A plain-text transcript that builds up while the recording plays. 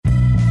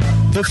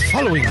The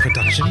following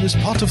production is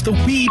part of the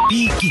We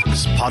Be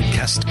Geeks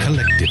podcast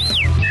collective.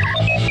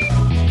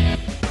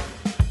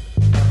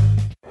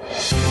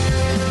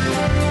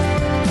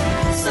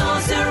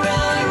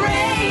 Sorcerer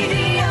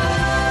Radio.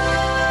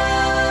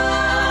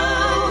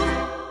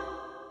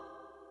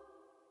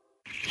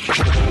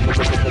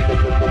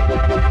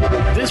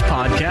 This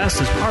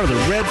podcast is part of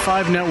the Red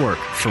 5 Network.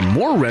 For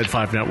more Red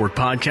 5 Network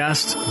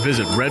podcasts,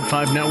 visit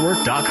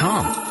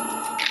red5network.com.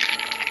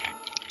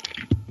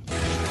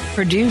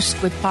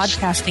 Produced with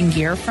podcasting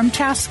gear from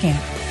Tascam.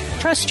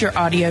 Trust your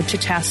audio to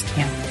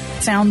Tascam.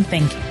 Sound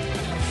thinking.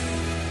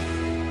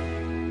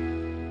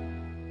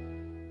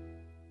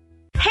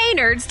 Hey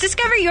nerds,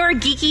 discover your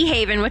geeky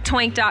haven with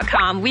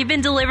Twank.com. We've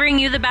been delivering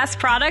you the best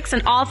products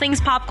and all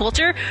things pop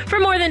culture for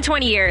more than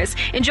 20 years.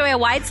 Enjoy a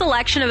wide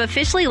selection of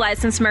officially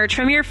licensed merch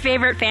from your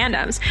favorite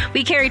fandoms.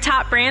 We carry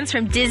top brands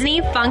from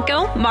Disney,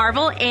 Funko,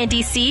 Marvel, and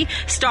DC,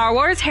 Star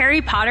Wars,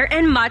 Harry Potter,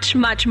 and much,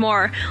 much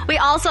more. We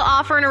also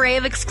offer an array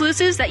of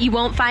exclusives that you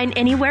won't find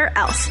anywhere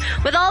else.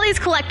 With all these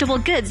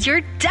collectible goods,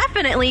 you're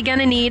definitely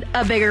gonna need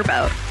a bigger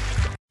boat.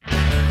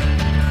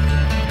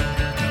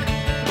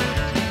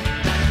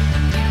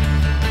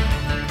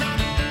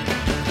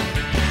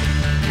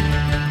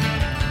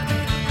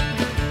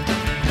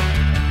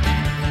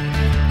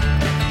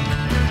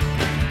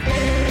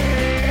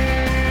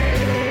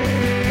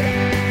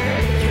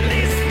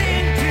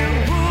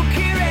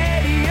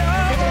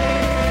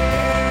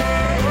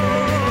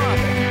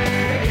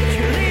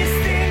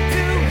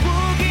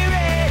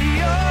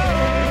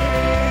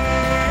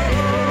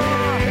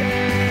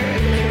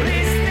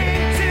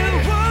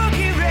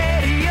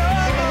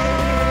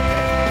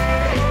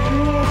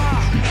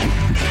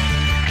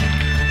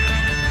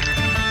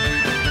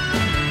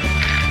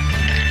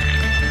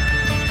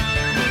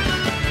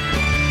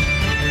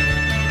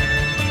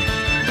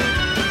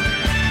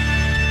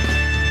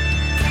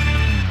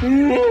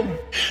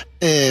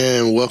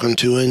 And welcome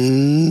to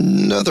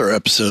another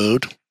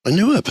episode, a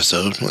new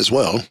episode as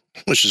well,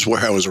 which is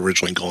where I was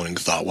originally going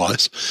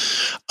thought-wise,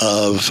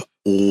 of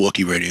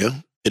Wookiee Radio.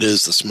 It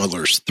is the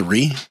Smugglers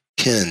 3,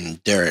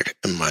 Ken, Derek,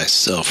 and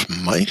myself,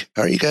 Mike.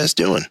 How are you guys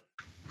doing?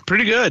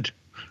 Pretty good.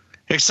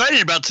 Excited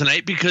about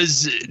tonight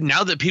because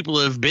now that people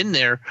have been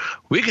there,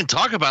 we can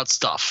talk about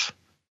stuff.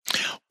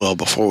 Well,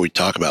 before we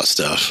talk about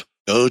stuff,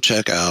 go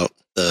check out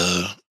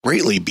the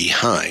greatly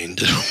behind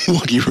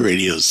Wookiee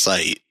Radio's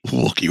site,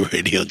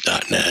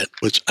 WookieeRadio.net,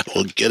 which I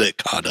will get it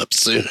caught up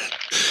soon and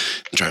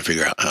try to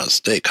figure out how to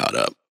stay caught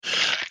up.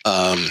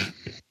 On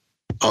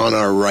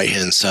our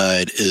right-hand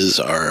side is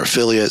our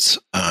affiliates,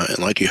 and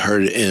like you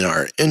heard in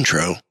our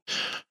intro,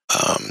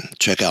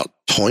 check out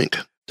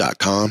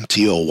Toynk.com,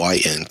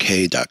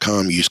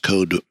 TOYNK.com. Use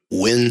code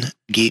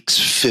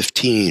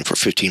WINGEEKS15 for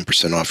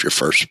 15% off your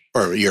first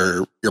or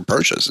your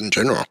purchase in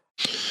general.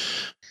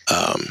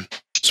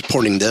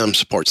 Supporting them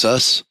supports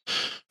us.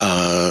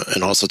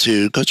 And also,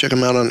 to go check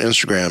them out on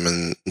Instagram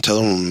and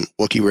tell them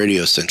Wookiee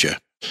Radio sent you.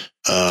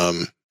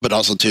 But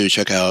also, to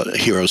check out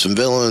Heroes and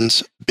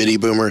Villains, Biddy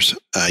Boomers.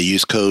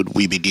 Use code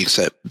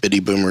WeBeGeeks at Biddy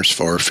Boomers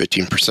for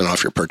 15%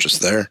 off your purchase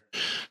there.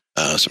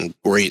 Some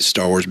great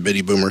Star Wars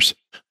Biddy Boomers.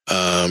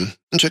 And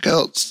check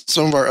out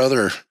some of our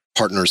other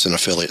partners and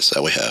affiliates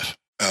that we have.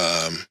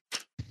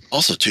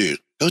 Also, too,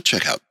 go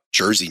check out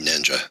Jersey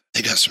Ninja.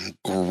 They got some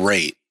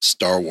great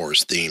Star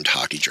Wars themed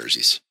hockey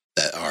jerseys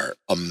that are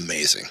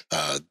amazing.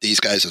 These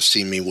guys have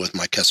seen me with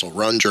my Kessel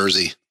Run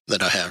jersey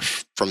that I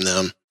have from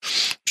them,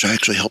 which I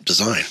actually helped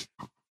design.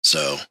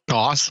 So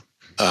awesome.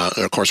 And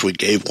of course, we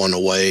gave one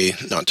away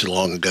not too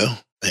long ago,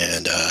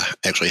 and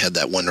actually had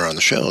that winner on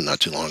the show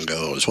not too long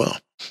ago as well.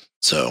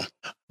 So,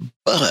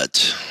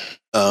 but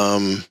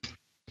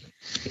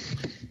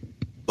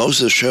most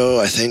of the show,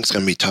 I think, is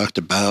going to be talked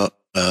about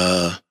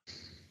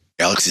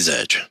Galaxy's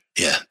Edge.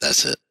 Yeah,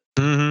 that's it.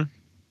 Mm-hmm.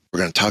 We're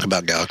going to talk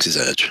about Galaxy's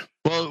Edge.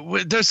 Well,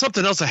 there's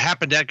something else that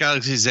happened at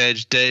Galaxy's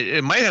Edge that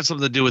it might have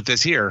something to do with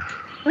this here.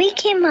 We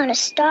came on a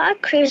Star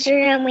Cruiser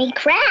and we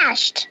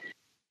crashed.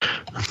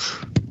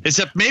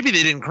 Except maybe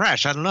they didn't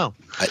crash. I don't know.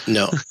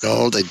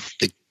 No,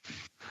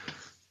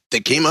 they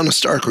came on a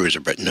Star Cruiser,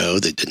 but no,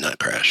 they did not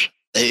crash.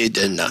 They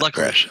did not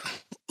crash.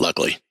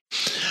 Luckily.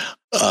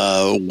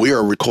 We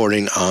are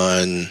recording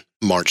on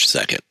March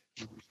 2nd.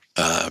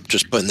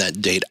 Just putting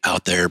that date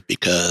out there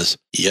because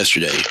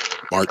yesterday,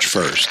 March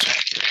 1st,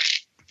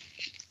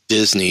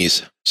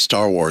 Disney's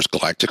Star Wars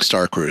Galactic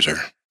Star Cruiser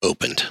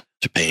opened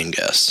to paying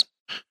guests.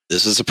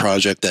 This is a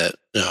project that,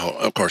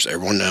 of course,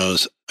 everyone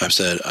knows I've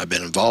said I've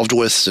been involved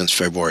with since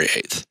February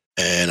 8th,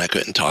 and I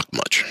couldn't talk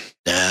much.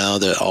 Now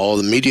that all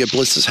the media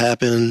blitz has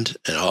happened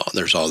and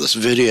there's all this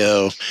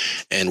video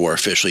and we're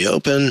officially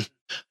open,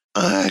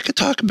 I could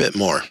talk a bit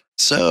more.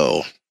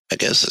 So I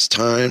guess it's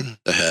time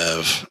to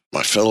have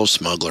my fellow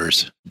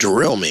smugglers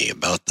drill me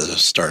about the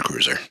Star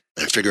Cruiser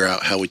and figure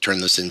out how we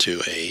turn this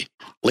into a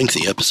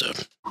lengthy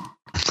episode.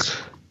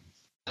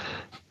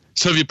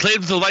 So have you played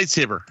with the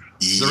lightsaber?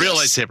 Yes. The real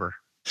lightsaber?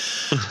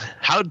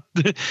 How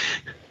is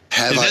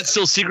that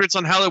still secrets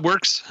on how it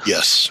works?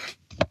 Yes.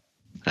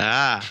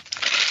 Ah.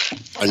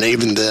 And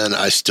even then,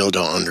 I still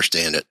don't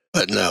understand it.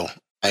 But no,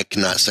 I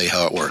cannot say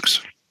how it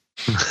works.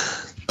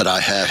 But I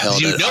have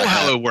held it. You know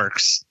how it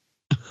works.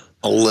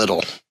 A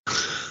little.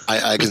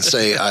 I can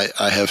say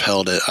I have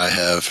held it. I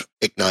have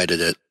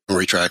ignited it,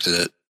 retracted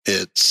it.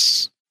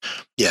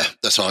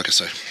 That's all I can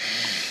say.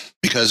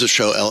 Because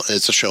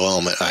it's a show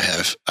element. I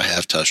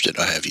have touched it.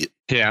 I have.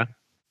 Yeah.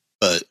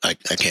 But I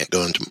can't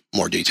go into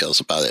more details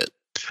about it.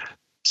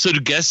 So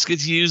do guests get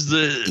to use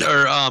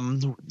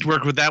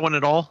work with that one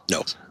at all?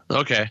 No.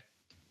 Okay.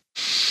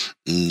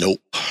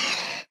 Nope.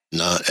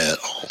 Not at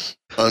all.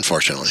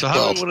 Unfortunately.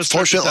 So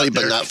fortunately,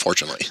 but not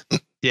fortunately.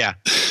 Yeah.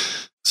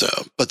 So,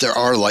 but there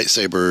are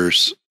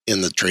lightsabers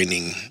in the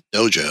training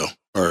dojo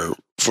or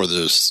for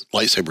this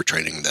lightsaber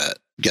training that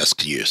guests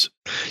can use.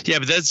 Yeah,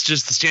 but that's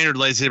just the standard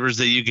lightsabers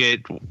that you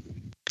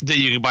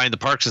can buy in the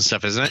parks and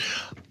stuff, isn't it?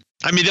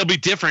 I mean, they'll be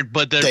different,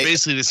 but they're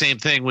basically the same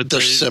thing. They're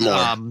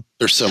similar.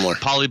 They're similar.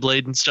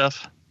 Polyblade and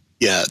stuff.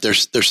 Yeah, they're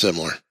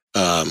similar.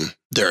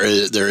 There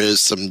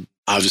is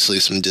obviously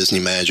some Disney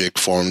magic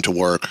for them to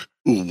work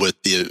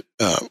with the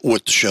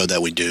show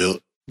that we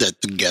do that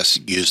the guests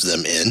use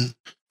them in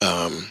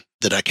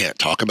that I can't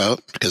talk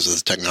about because of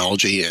the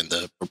technology and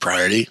the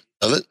propriety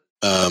of it.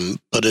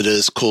 But it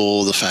is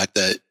cool the fact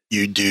that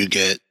you do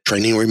get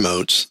training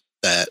remotes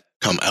that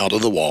come out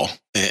of the wall,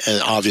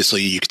 and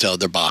obviously you can tell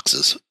they're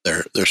boxes.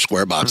 They're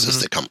square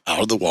boxes that come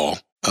out of the wall.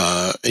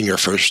 In your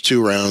first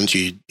 2 rounds,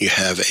 you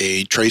have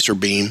a tracer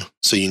beam,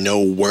 so you know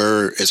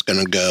where it's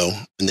going to go,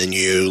 and then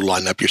you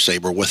line up your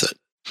saber with it.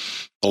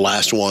 The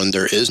last one,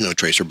 there is no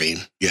tracer beam.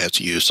 You have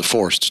to use the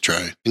force to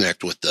try to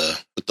connect with the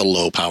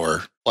low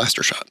power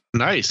blaster shot.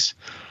 Nice.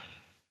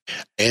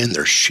 And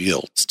there's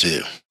shields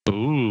too.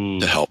 Ooh.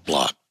 To help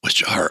block,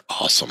 which are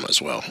awesome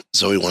as well.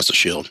 Zoe wants a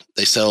shield.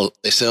 They sell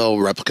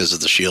replicas of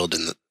the shield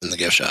in the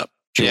gift shop.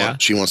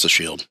 She wants a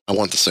shield. I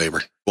want the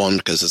saber. One,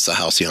 because it's the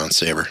Halcyon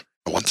saber.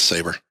 I want the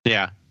saber.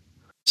 Yeah.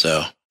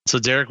 So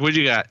Derek, what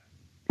do you got?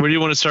 Where do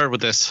you want to start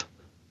with this?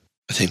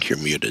 I think you're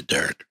muted,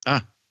 Derek.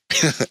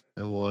 It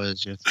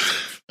was. Yes.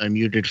 I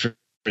muted for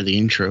the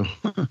intro.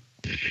 I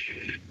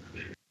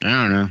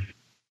don't know.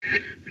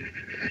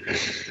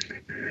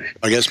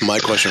 I guess my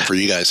question for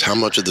you guys: how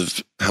much of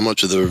the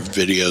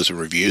videos and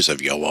reviews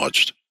have y'all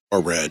watched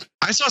or read?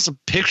 I saw some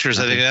pictures.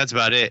 I think that's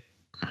about it.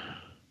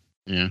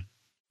 Yeah.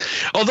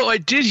 Although I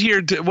did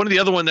hear one of the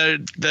other one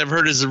that I've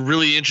heard is a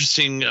really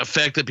interesting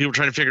effect that people are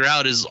trying to figure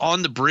out is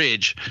on the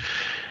bridge.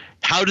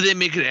 How do they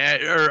make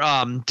it, or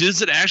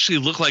does it actually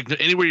look like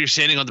anywhere you're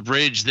standing on the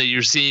bridge that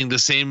you're seeing the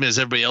same as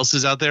everybody else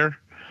is out there?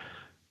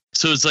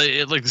 So it's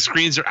like the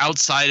screens are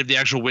outside of the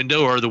actual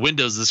window, or the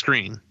window's the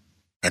screen?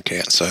 I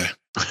can't say.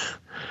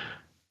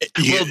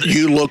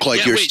 You look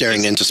like you're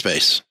staring into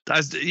space.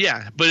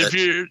 Yeah, but if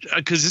you're,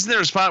 because isn't there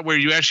a spot where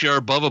you actually are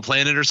above a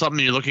planet or something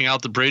and you're looking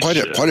out the bridge? Quite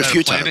a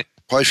few times.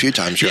 Quite a few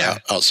times you're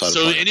outside.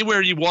 So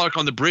anywhere you walk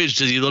on the bridge,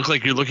 does you look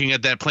like you're looking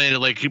at that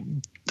planet like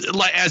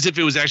as if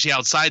it was actually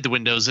outside the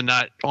windows and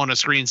not on a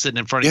screen sitting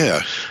in front of you?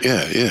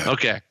 Yeah.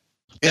 Okay.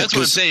 Yeah, that's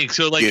what I'm saying.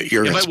 So, like, if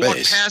I walk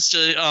past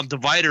a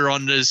divider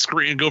on the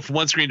screen and go from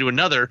one screen to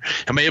another,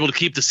 am I able to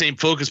keep the same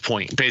focus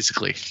point,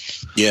 basically?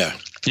 Yeah.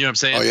 You know what I'm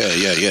saying? Oh,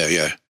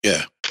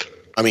 yeah.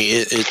 I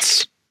mean,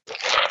 it's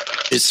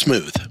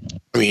smooth.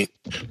 I mean,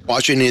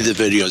 watch any of the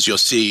videos, you'll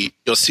see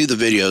the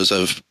videos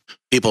of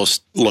people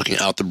looking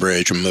out the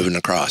bridge and moving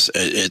across.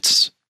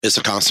 It's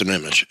a constant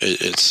image.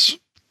 It's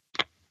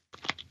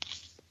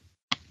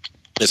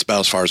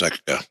about as far as I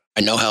could go.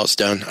 I know how it's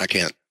done. I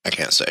can't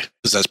say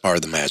because that's part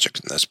of the magic,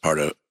 and that's part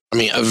of. I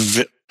mean,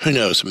 who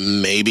knows?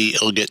 Maybe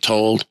it'll get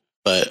told,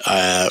 but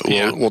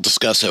we'll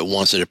discuss it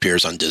once it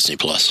appears on Disney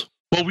Plus.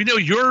 Well, we know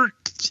your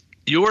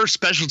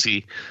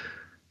specialty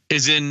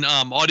is in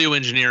audio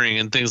engineering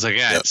and things like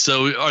that. Yep.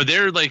 So, are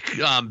there like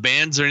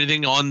bands or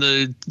anything on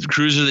the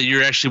cruiser that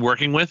you're actually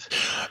working with?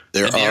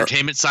 There the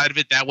entertainment side of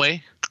it that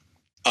way.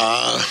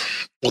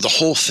 Well, the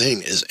whole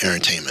thing is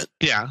entertainment.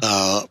 Yeah.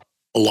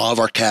 A lot of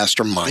our cast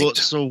are mic'd. Well,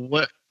 so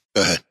what?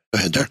 Go ahead,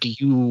 Derek. What do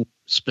you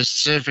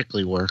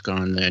specifically work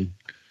on then?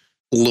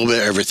 A little bit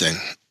of everything.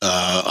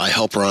 I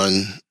help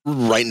run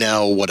right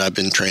now. What I've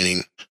been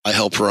training, I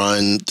help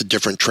run the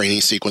different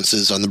training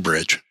sequences on the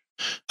bridge.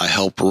 I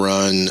help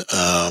run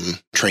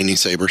training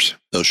sabers,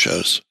 those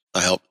shows.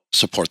 I help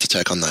support the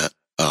tech on that.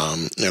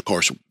 And of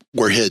course,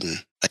 we're hidden.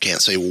 I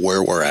can't say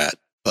where we're at,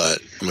 but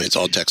I mean, it's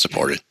all tech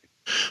supported.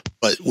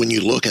 But when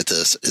you look at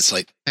this, it's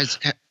like,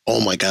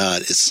 oh my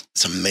God, it's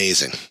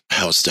amazing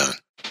how it's done.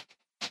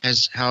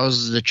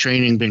 How's the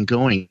training been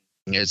going?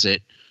 Is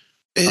it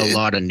a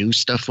lot of new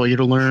stuff for you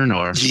to learn,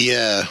 or?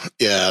 Yeah.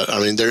 I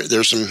mean,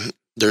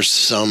 there's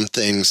some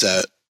things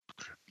that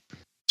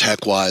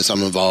tech wise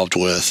I'm involved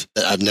with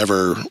that I've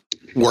never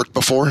worked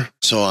before,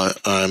 so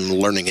I'm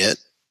learning it.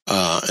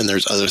 And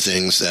there's other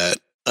things that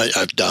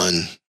I've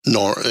done.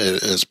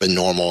 It's been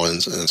normal and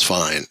it's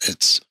fine.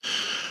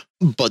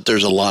 But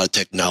there's a lot of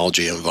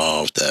technology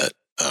involved that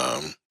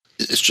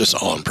it's just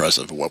all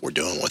impressive what we're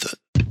doing with it.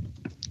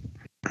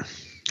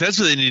 That's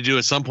what they need to do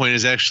at some point,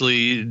 is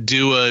actually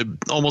do a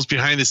almost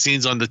behind the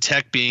scenes on the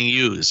tech being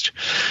used.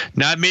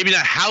 Maybe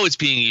not how it's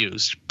being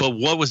used, but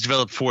what was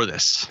developed for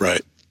this.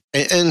 Right.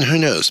 And who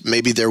knows?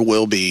 Maybe there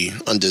will be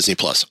on Disney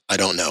Plus. I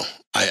don't know.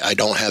 I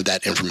don't have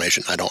that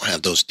information. I don't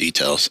have those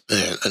details,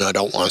 and I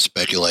don't want to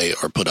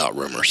speculate or put out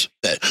rumors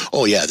that,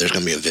 oh yeah, there's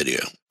going to be a video,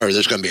 or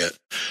there's going to be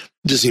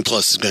Disney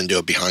Plus is going to do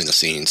a behind the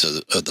scenes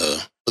of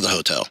the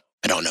hotel.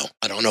 I don't know.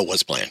 I don't know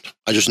what's planned.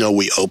 I just know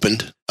we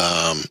opened,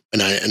 and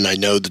I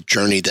know the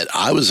journey that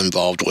I was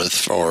involved with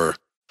for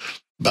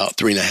about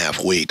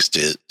 3.5 weeks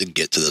to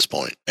get to this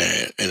point,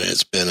 and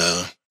it's been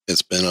a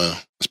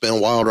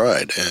wild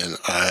ride, and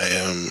I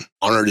am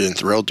honored and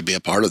thrilled to be a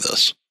part of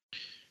this.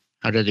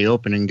 How did the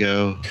opening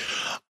go?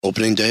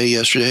 Opening day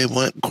yesterday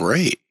went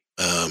great.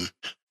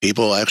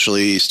 People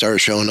actually started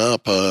showing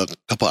up a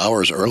couple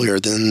hours earlier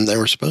than they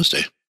were supposed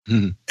to.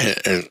 And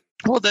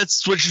well,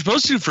 that's what you're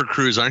supposed to do for a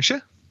cruise, aren't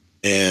you?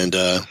 And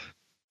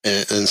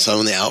some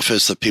of the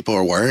outfits that people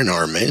are wearing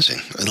are amazing.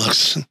 It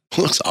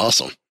looks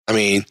awesome. I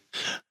mean,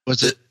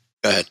 was it?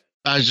 Go ahead.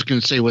 I was just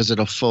going to say, was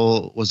it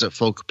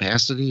full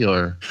capacity,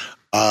 or?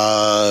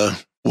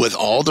 With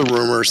all the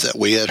rumors that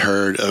we had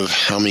heard of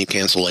how many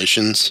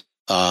cancellations,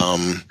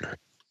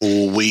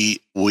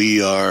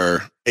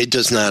 it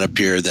does not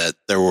appear that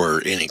there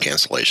were any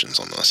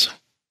cancellations on this.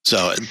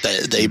 So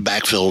they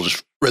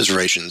backfilled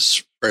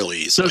reservations fairly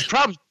easily. So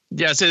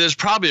there's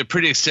probably a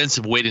pretty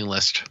extensive waiting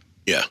list.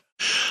 Yeah.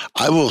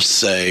 I will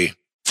say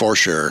for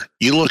sure,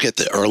 you look at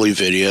the early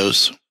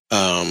videos,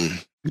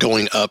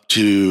 going up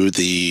to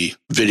the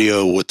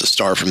video with the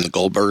star from the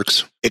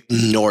Goldbergs,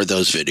 ignore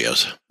those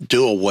videos.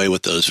 Do away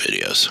with those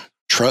videos.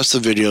 Trust the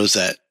videos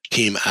that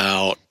came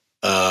out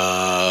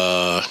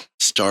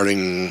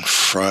starting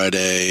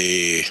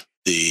Friday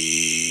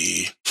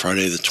the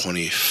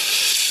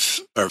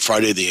 20th or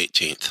Friday the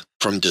 18th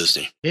from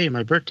Disney. Hey,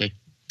 my birthday.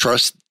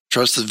 Trust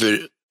the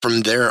video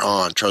from there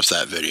on. Trust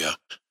that video.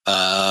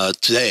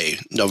 Today,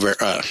 November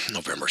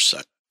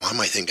 2nd. Why am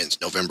I thinking it's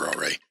November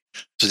already?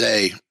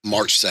 Today,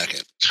 March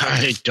 2nd.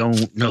 I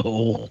don't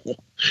know.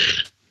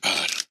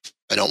 God,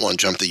 I don't want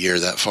to jump the year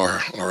that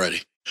far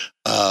already.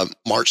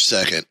 March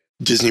 2nd,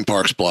 Disney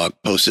Parks blog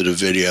posted a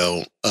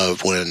video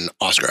of when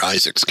Oscar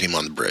Isaacs came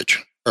on the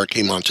bridge, or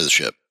came onto the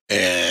ship.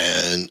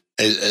 And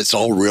it's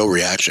all real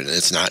reaction.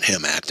 It's not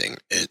him acting.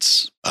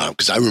 It's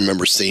because I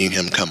remember seeing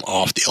him come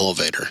off the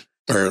elevator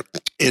or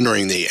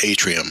entering the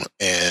atrium,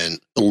 and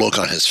the look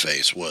on his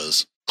face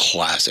was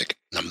classic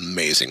and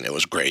amazing. It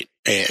was great.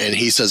 And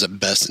he says it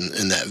best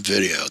in that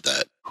video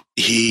that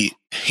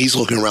he's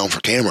looking around for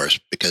cameras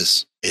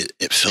because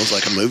it feels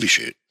like a movie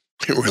shoot.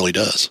 It really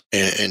does.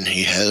 And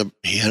he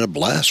had a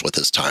blast with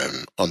his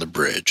time on the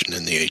bridge and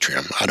in the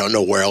atrium. I don't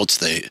know where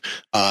else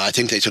I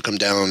think they took him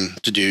down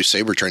to do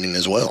saber training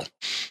as well.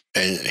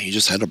 And he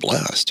just had a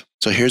blast.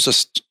 So here's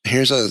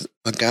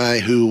a guy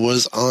who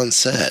was on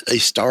set, a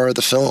star of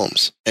the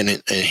films,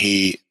 and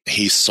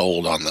he's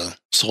sold on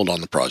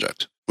the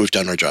project. We've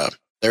done our job.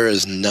 There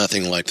is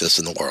nothing like this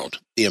in the world.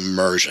 The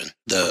immersion,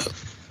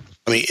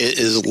 it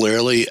is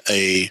literally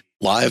a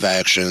live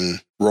action,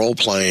 role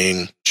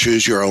playing,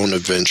 choose your own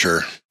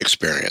adventure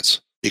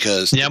experience.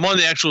 Because I'm on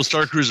the actual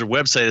Star Cruiser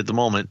website at the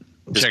moment,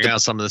 checking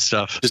out some of this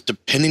stuff. Just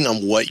depending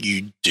on what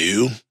you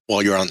do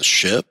while you're on the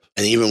ship,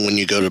 and even when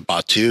you go to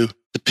Batuu,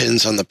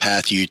 depends on the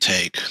path you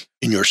take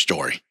in your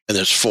story. And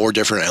there's 4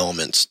 different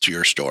elements to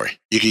your story.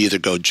 You can either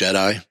go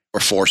Jedi or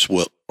Force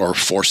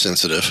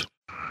sensitive.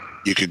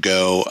 You could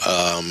go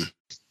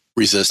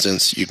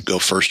Resistance, you could go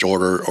First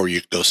Order, or you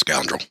could go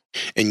Scoundrel.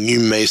 And you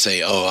may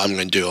say, oh, I'm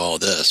going to do all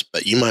this,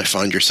 but you might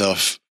find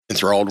yourself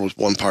enthralled with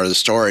one part of the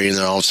story, and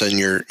then all of a sudden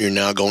you're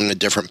now going a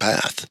different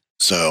path.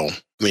 So,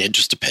 it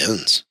just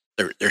depends.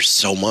 There's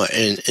so much.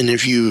 And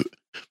if you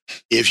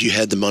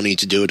had the money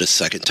to do it a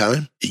second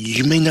time,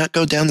 you may not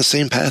go down the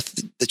same path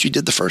that you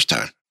did the first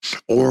time.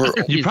 Or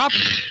you probably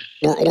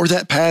or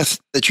that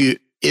path that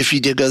if you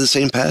did go the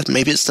same path,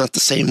 maybe it's not the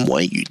same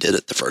way you did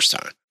it the first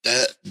time.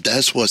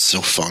 That's what's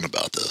so fun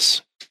about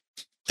this,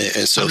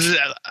 and so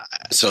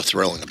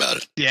thrilling about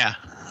it. Yeah,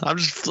 I'm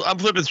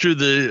flipping through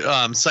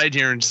the site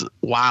here, and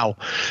wow,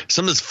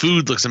 some of this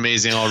food looks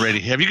amazing already.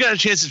 Have you got a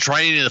chance to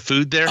try any of the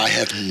food there? I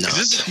have not.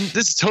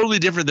 This is totally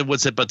different than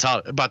what's at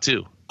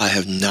Batuu. I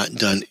have not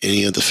done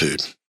any of the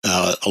food.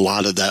 A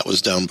lot of that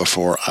was done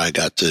before I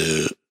got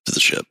to the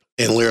ship.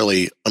 And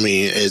literally,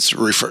 it's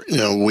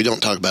we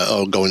don't talk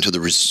about going to the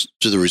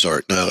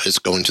resort. No, it's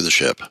going to the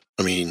ship.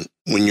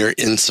 When you're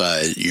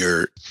inside,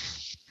 you're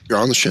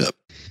on the ship.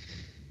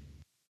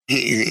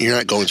 You're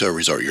not going to a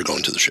resort. You're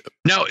going to the ship.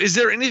 Now, is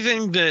there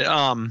anything that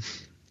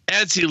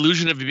adds the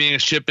illusion of it being a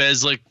ship,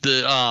 as like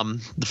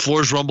the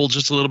floors rumble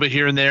just a little bit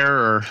here and there,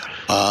 or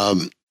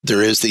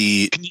there is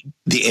the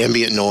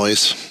ambient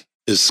noise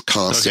is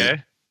constant.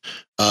 Okay.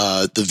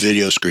 The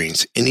video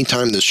screens.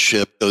 Anytime the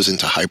ship goes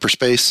into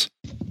hyperspace,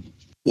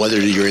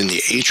 whether you're in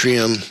the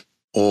atrium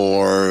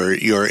or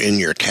you're in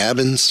your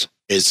cabins,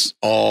 it's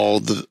all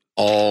the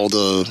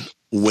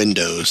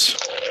windows,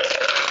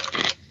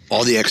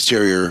 all the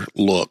exterior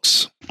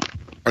looks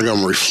are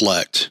going to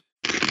reflect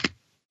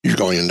you're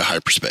going into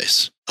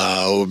hyperspace.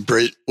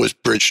 With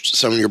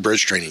some of your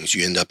bridge trainings,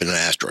 you end up in an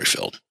asteroid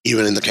field.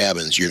 Even in the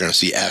cabins, you're going to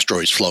see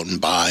asteroids floating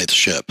by the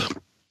ship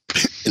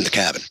in the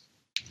cabin.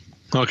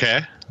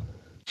 Okay.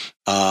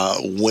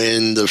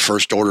 When the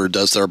First Order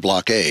does their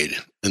blockade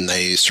and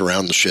they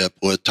surround the ship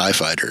with TIE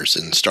fighters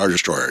and Star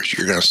Destroyers,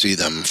 you're going to see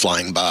them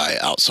flying by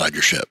outside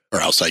your ship or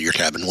outside your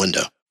cabin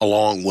window,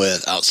 along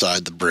with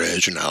outside the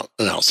bridge and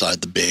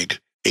outside the big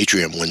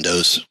atrium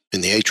windows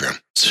in the atrium.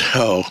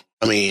 So,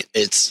 I mean,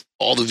 it's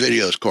all the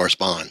videos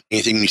correspond.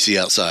 Anything you see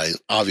outside,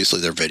 obviously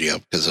they're video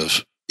because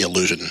of the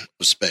illusion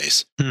of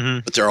space,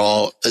 but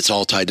it's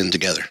all tied in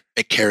together.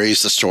 It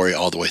carries the story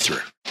all the way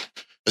through.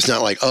 It's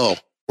not like, oh,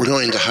 we're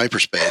going into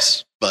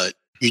hyperspace, but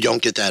you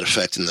don't get that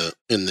effect in the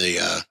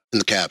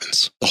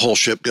cabins. The whole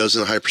ship goes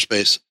into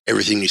hyperspace.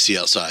 Everything you see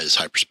outside is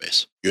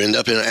hyperspace. You end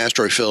up in an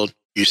asteroid field.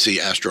 You see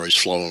asteroids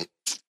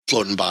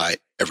floating by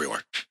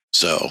everywhere.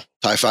 So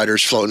TIE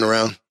fighters floating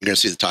around. You're going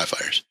to see the TIE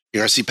fighters.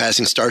 You're going to see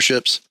passing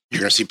starships. You're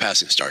going to see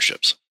passing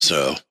starships.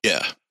 So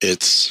yeah,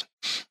 it's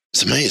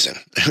amazing.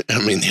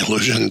 I mean, the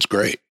illusion's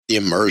great. The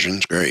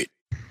immersion's great.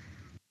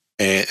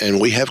 And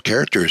we have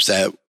characters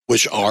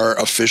which are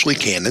officially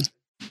canon.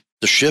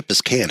 The ship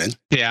is canon.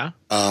 Yeah.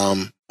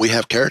 We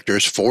have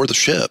characters for the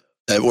ship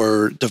that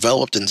were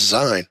developed and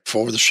designed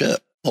for the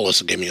ship.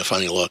 Melissa gave me a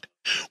funny look.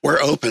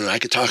 We're open. I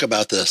could talk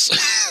about this.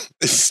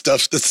 It's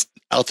stuff that's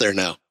out there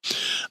now.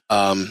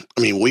 I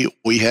mean,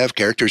 we have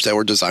characters that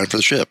were designed for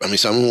the ship. I mean,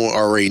 some of them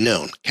are already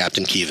known.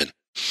 Captain Keevan,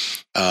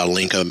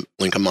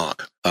 Linka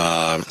Mock,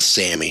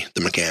 Sammy,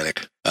 the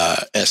mechanic,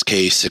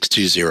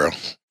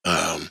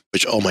 SK620,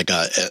 which, oh my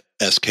God,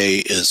 SK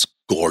is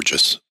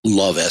gorgeous.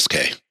 Love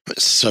SK.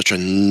 It's such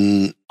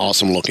an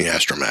awesome looking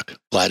astromech.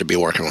 Glad to be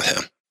working with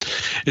him.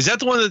 Is that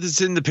the one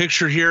that's in the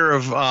picture here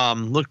of,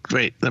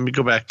 wait, let me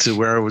go back to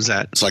where I was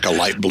at. It's like a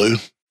light blue.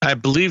 I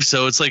believe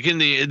so. It's like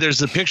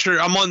there's a picture.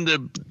 I'm on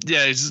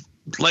it's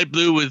light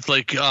blue with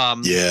like,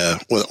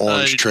 with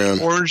orange trim.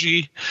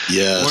 Orangey.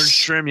 Yes.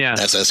 Orange trim. Yeah.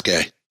 That's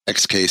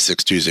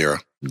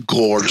XK620.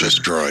 Gorgeous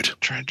droid.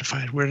 Trying to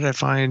find, where did I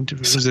find?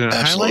 Was it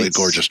absolutely highlights?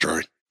 Gorgeous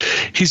droid.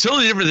 He's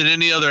totally different than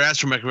any other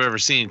astromech I've ever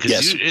seen.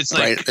 Yes,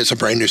 it's a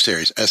brand new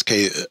series. SK.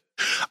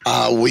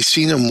 We've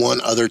seen him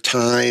one other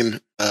time.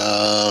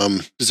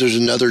 There's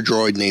another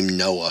droid named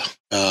Noah,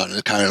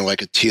 kind of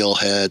like a teal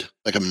head,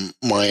 like a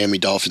Miami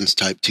Dolphins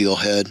type teal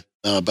head.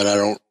 But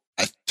I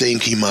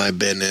think he might have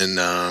been in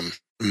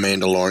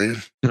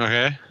Mandalorian.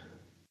 Okay.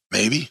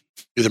 Maybe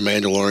either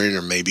Mandalorian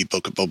or maybe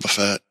Book of Boba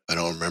Fett. I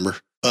don't remember.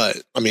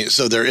 But I mean,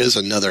 so there is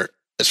another,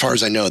 as far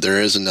as I know,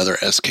 there is another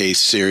SK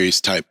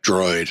series type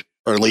droid,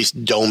 or at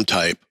least dome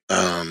type,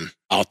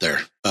 out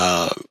there.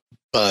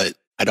 But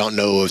I don't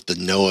know if the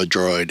Noah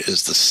droid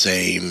is the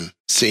same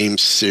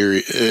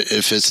series,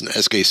 if it's an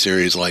SK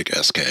series like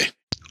SK.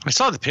 I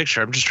saw the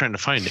picture. I'm just trying to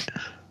find it.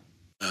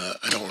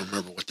 I don't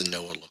remember what the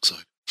Noah looks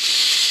like.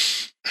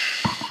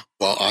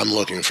 Well, I'm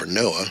looking for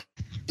Noah.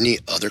 Any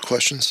other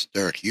questions?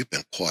 Derek, you've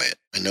been quiet.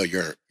 I know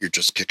you're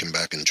just kicking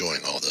back,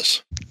 enjoying all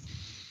this.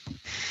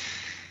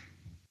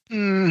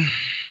 Oh,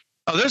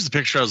 there's the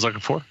picture I was looking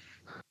for.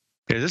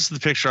 Okay, this is the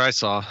picture I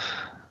saw.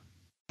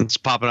 It's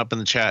popping up in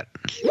the chat.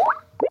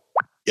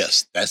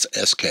 Yes, that's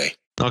SK.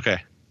 Okay.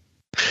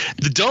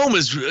 The dome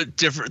is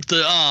different.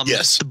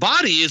 Yes. The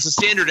body is a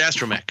standard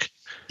astromech.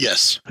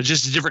 Yes. But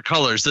just different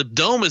colors. The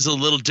dome is a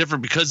little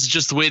different because it's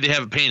just the way they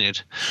have it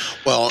painted.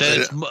 Well,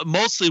 it's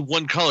mostly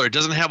one color. It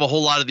doesn't have a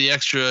whole lot of the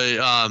extra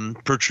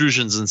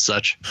protrusions and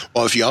such.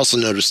 Well, if you also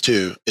notice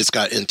too, it's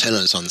got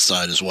antennas on the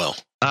side as well.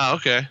 Oh,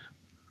 okay.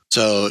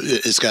 So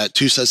it's got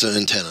two sets of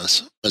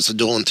antennas. It's a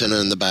dual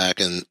antenna in the back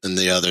and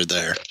the other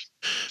there.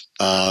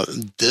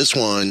 This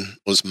one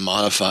was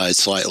modified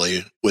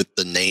slightly with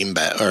the name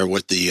or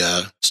with the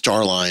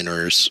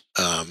Starliner's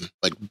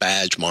like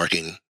badge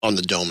marking on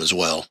the dome as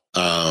well.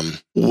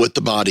 With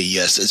the body,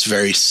 yes, it's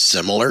very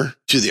similar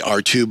to the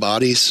R2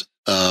 bodies.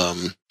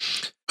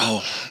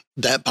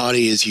 That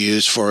body is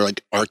used for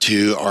like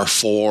R2,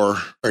 R4, or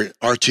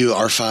R2,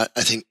 R5.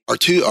 I think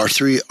R2,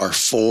 R3,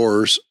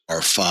 R4s,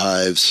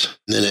 R5s.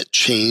 And then I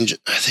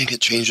think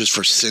it changes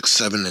for 6,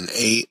 7, and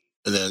 8.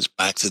 And then it's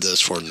back to this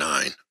for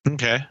 9.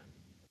 Okay.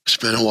 It's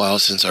been a while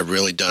since I've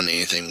really done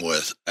anything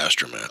with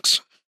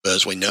astromechs. But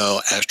as we know,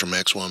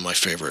 astromech's one of my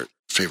favorite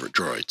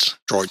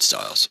droid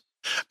styles.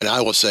 And I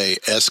will say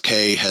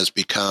SK has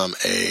become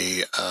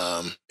a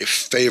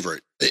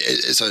favorite.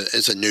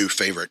 It's a new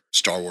favorite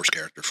Star Wars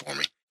character for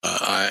me.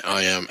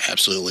 I am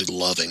absolutely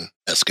loving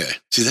SK.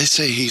 See, they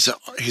say he's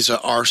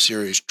a R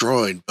series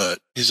droid, but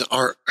he's an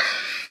R.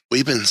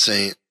 We've been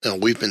saying,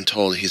 we've been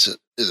told it's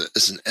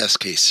an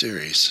SK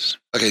series.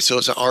 Okay, so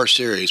it's an R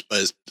series,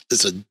 but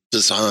it's a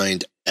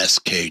designed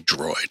SK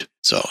droid.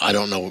 So I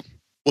don't know.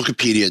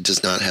 Wikipedia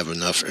does not have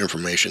enough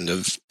information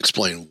to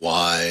explain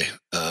why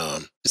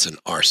it's an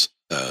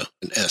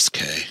SK.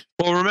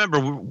 Well, remember,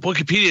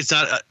 Wikipedia is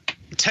not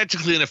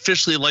technically an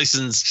officially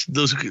licensed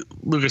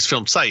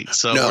Lucasfilm site,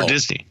 or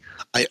Disney.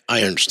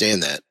 I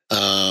understand that.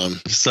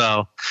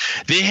 So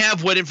they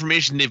have what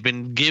information they've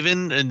been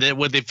given and then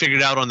what they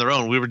figured out on their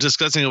own. We were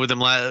discussing it with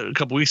them a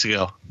couple weeks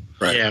ago.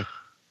 Right. Yeah.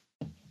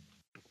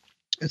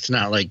 It's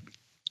not like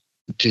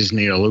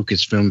Disney or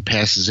Lucasfilm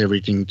passes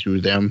everything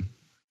through them.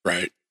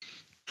 Right.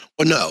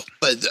 Well, no,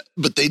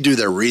 but they do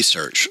their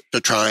research to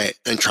try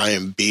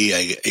and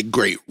be a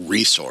great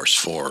resource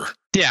for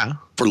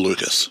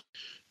Lucas.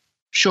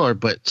 Sure,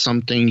 but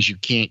some things you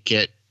can't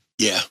get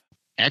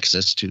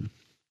access to.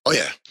 Oh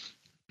yeah.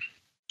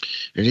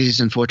 It is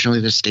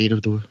unfortunately the state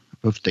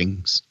of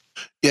things.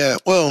 Yeah,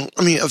 well,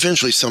 I mean,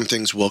 eventually some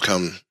things will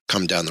come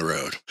down the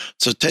road.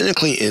 So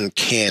technically in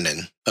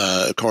canon,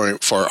 according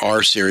for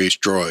our series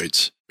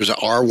droids, there's an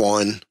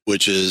R1,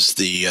 which is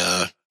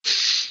the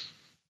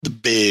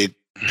big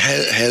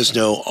has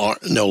no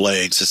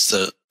legs. It's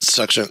the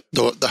suction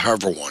the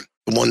hover one,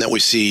 the one that we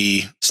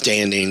see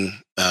standing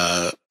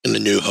in the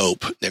New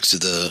Hope next to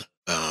the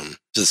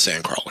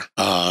Sandcrawler.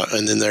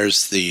 And then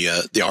there's the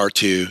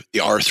R2, the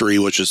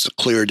R3, which is the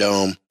clear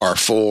dome,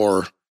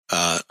 R4,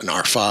 an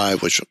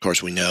R5, which of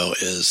course we know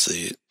is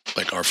the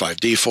like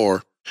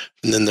R5D4,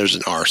 and then there's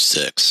an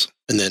R6,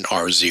 and then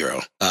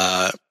R0.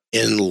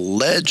 In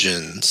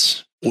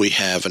Legends, we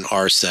have an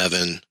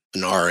R7,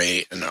 an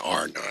R8, and an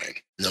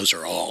R9. And those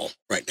are all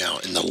right now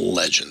in the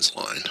Legends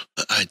line.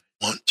 I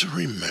want to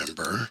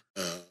remember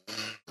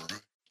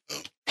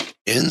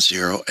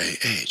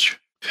N0AH.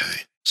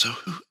 Okay, so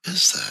who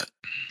is that?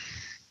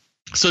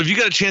 So have you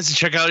got a chance to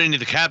check out any of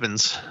the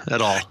cabins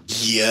at all?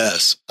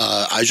 Yes.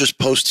 I just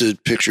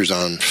posted pictures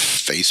on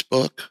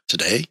Facebook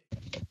today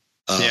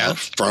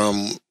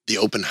from the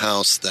open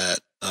house that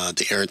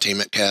the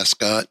Entertainment Cast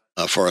got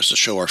for us to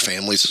show our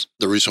families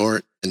the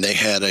resort. And they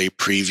had a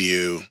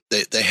preview.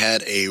 They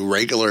had a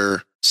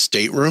regular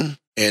stateroom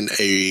and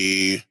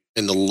in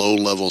the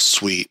low-level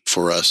suite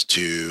for us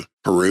to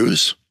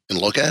peruse and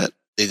look at.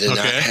 They did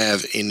not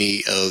have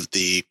any of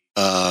the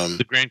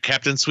Grand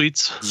Captain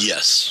suites?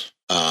 Yes.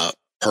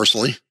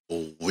 Personally,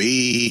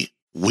 we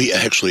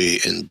actually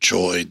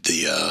enjoyed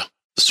the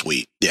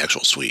suite, the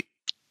actual suite.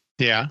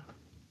 Yeah.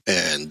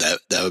 And that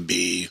would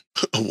be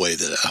a way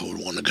that I would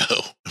want to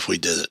go if we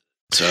did it.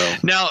 So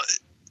now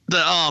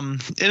the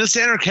in the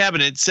standard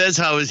cabin it says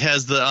how it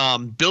has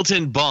the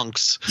built-in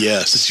bunks.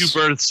 Yes. The 2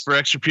 berths for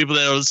extra people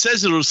it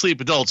says it'll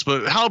sleep adults,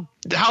 but how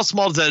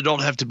small does that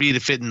adult have to be to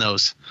fit in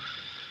those?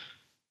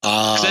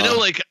 Because I know,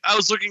 like, I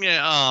was looking at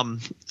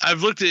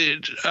I've looked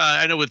at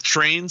I know with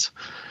trains.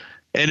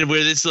 And where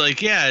it's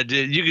like,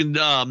 you can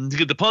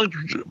get the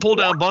pull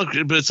down bunk,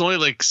 but it's only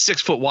like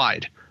 6 foot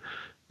wide.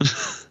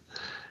 It's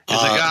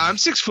like I'm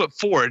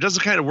 6'4". It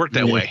doesn't kind of work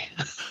that way.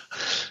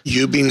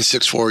 You being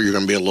 6'4", you're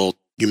going to be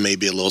you may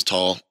be a little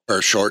tall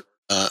or short.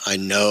 I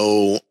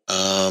know.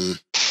 I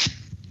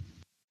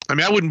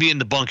mean, I wouldn't be in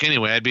the bunk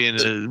anyway. I'd be in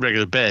a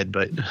regular bed.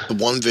 But the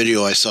one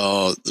video I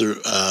saw,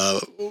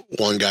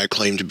 one guy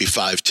claimed to be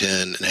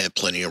 5'10" and had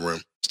plenty of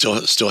room.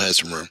 Still has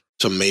some room.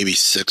 So maybe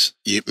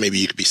maybe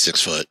you could be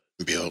 6 foot.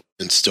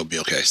 And still be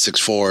okay.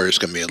 6'4" is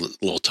going to be a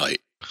little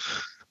tight.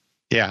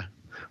 Yeah.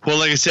 Well,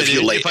 like I said,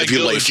 if I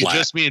go, it's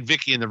just me and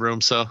Vicky in the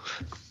room. So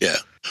yeah,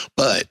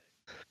 but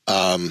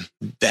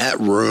that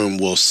room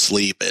will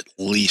sleep at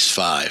least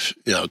 5.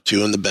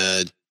 2 in the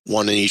bed,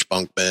 1 in each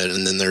bunk bed,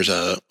 and then there's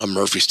a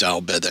Murphy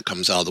style bed that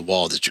comes out of the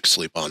wall that you can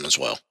sleep on as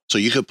well. So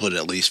you could put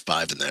at least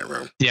 5 in that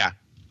room. Yeah.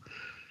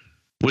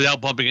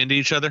 Without bumping into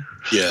each other.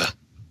 Yeah.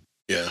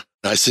 Yeah.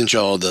 I sent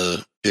y'all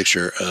the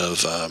picture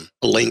of a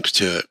link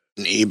to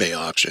an eBay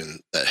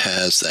auction that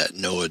has that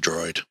Noah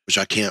droid, which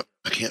I can't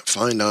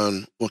find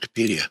on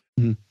Wikipedia.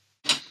 The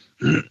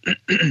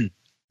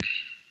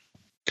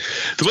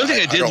one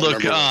thing I did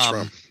look,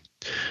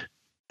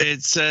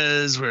 it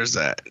says, where's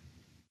that?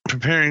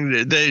 Preparing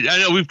I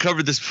know we've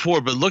covered this before,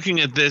 but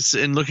looking at this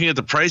and looking at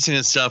the pricing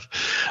and stuff,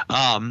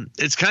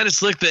 it's kind of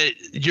slick that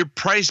your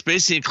price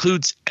basically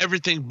includes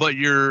everything but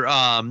your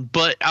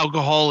but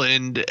alcohol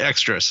and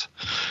extras.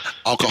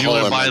 Alcohol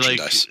and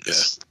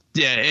merchandise.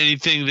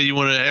 Anything that you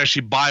want to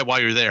actually buy while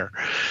you're there.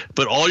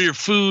 But all your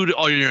food,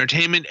 all your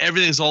entertainment,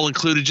 everything's all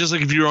included, just like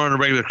if you were on a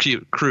regular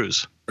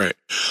cruise. Right.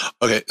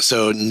 Okay,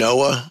 so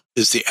Noah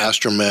is the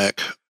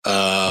astromech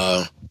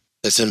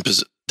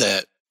that's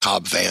that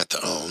Cobb Vanth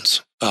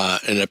owns.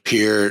 And it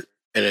appeared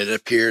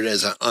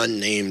as an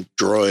unnamed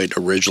droid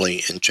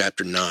originally in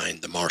Chapter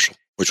 9, The Marshal,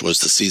 which was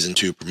the Season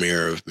 2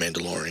 premiere of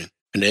Mandalorian.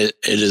 And it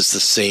is the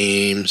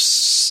same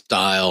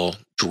style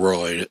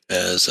droid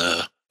as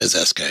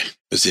SK.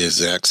 It's the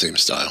exact same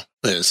style,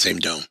 same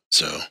dome.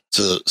 So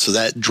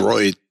that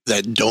droid,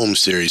 that dome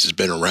series has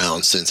been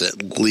around since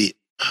at least,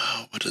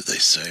 what did they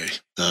say?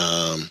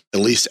 At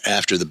least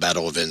after the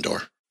Battle of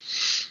Endor.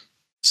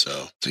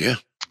 So yeah.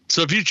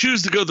 So if you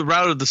choose to go the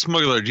route of the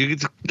smuggler, do you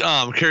get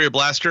to carry a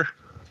blaster?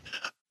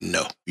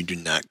 No, you do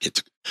not get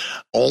to.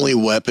 Only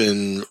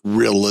weapon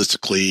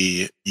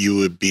realistically you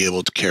would be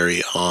able to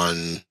carry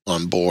on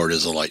board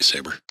is a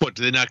lightsaber. What,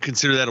 do they not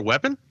consider that a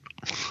weapon?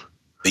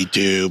 They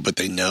do, but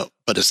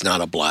it's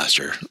not a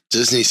blaster.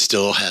 Disney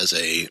still has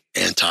a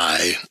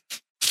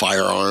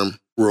anti-firearm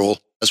rule.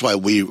 That's why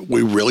we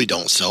really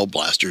don't sell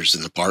blasters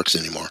in the parks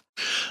anymore.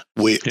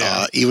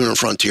 Even in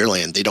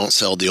Frontierland, they don't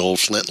sell the old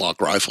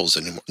flintlock rifles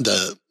anymore.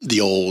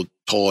 The old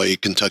toy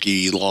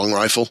Kentucky long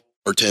rifle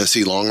or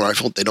Tennessee long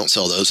rifle, they don't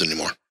sell those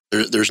anymore.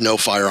 There's no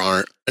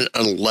firearm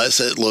unless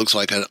it looks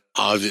like an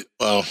obvious.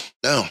 Well,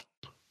 no,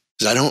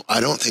 I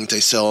don't think they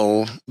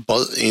sell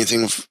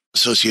anything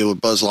associated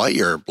with Buzz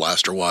Lightyear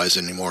blaster wise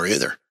anymore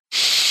either.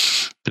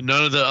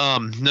 None of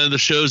the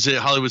shows at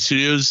Hollywood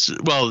Studios.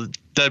 Well,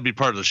 that'd be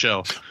part of the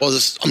show. Well,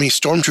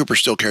 Stormtroopers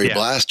still carry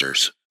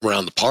blasters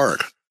around the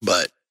park,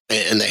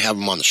 and they have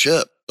them on the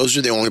ship. Those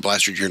are the only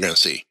blasters you're going to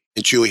see.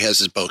 And Chewie has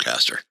his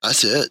bowcaster.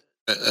 That's it.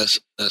 That's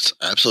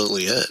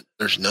absolutely it.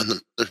 There's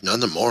nothing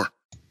more.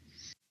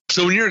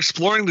 So when you're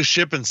exploring the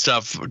ship and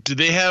stuff, do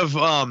they have?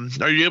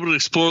 Are you able to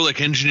explore like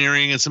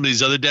engineering and some of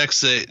these other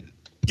decks that?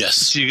 Yes.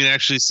 So you can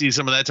actually see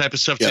some of that type of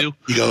stuff too.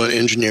 You go in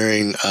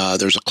engineering.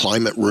 There's a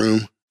climate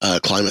room,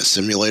 climate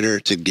simulator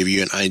to give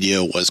you an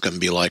idea of what it's going to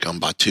be like on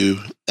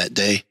Batuu that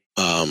day,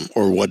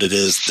 or what it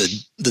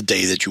is the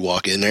day that you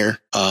walk in there,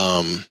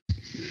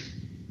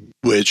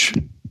 which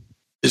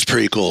is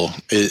pretty cool.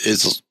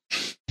 It's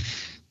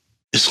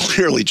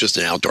literally just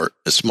a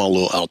small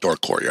little outdoor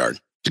courtyard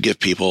to give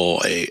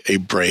people a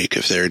break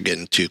if they're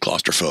getting too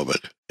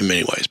claustrophobic in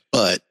many ways.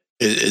 But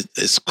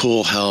it's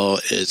cool how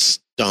it's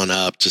done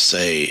up to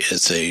say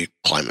it's a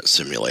climate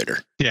simulator.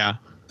 Yeah.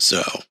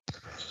 So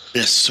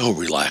it's so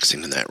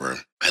relaxing in that room.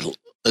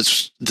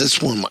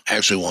 This one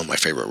actually one of my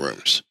favorite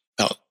rooms.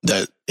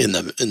 That in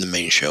the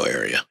main show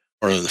area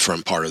or in the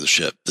front part of the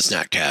ship, the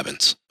snack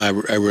cabins. I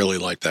really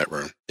like that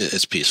room.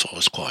 It's peaceful.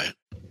 It's quiet.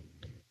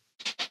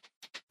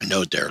 I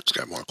know Derek's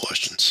got more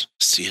questions.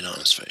 See it on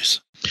his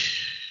face.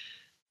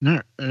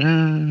 Not at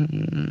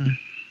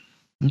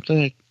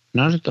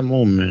the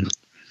moment.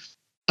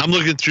 I'm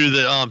looking through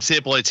the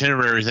sample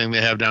itinerary thing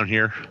they have down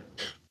here.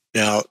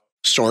 Now,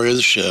 story of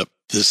the ship.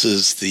 This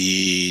is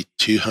the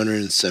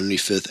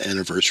 275th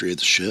anniversary of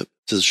the ship.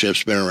 So the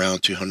ship's been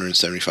around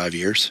 275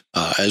 years.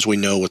 As we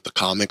know with the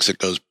comics, it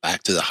goes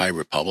back to the High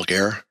Republic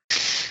era.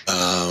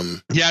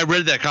 Yeah, I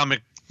read that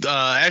comic.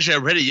 Actually, I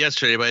read it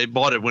yesterday, but I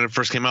bought it when it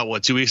first came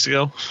out, 2 weeks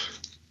ago?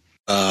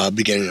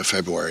 Beginning of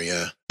February,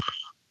 yeah.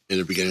 In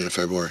the beginning of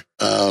February.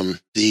 As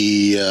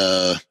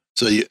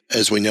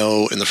we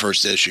know in the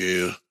first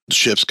issue, the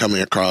ship's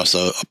coming across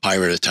a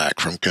pirate attack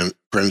from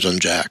Crimson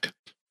Jack.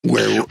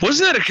 Wasn't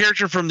that a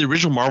character from the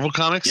original Marvel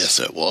comics? Yes,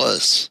 it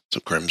was. So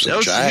Crimson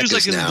Jack he was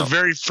like in the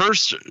very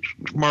first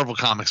Marvel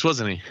comics,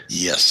 wasn't he?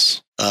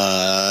 Yes.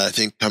 I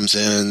think comes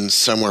in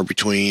somewhere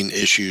between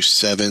issue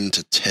 7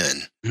 to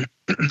 10.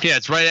 Yeah,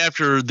 it's right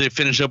after they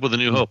finish up with A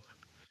New Hope.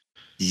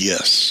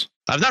 Yes.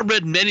 I've not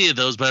read many of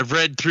those, but I've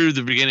read through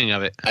the beginning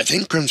of it. I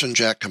think Crimson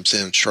Jack comes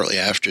in shortly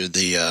after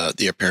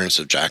the appearance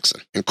of Jackson.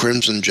 And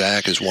Crimson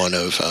Jack is one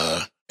of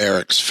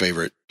Eric's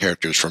favorite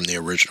characters from the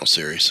original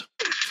series.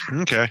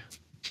 Okay.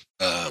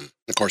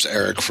 Of course,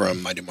 Eric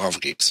from Mighty Marvel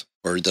Geeks,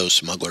 or those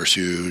smugglers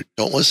who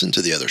don't listen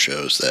to the other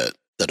shows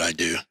that I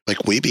do, like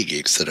Weeby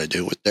Geeks that I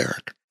do with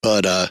Derek.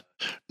 But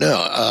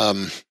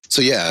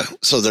so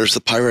there's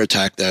the pirate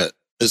attack that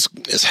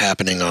is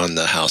happening on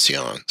the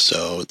Halcyon.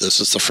 So this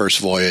is the first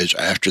voyage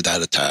after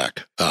that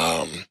attack,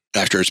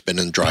 after it's been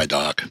in dry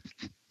dock,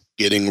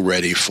 getting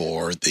ready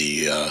for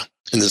the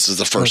and this is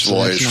the first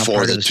voyage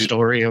for the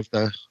story of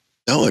the.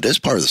 No, it is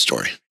part of the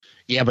story.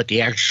 Yeah, but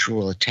the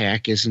actual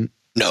attack isn't.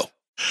 No.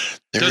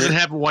 It doesn't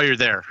happen while you're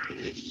there.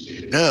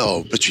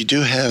 No, but you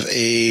do have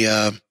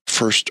a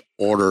first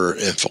order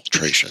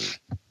infiltration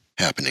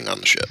happening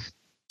on the ship.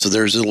 So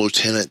there's a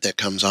lieutenant that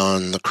comes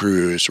on the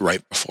cruise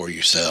right before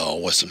you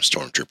sail with some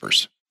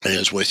stormtroopers and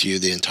is with you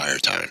the entire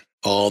time,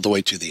 all the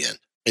way to the end.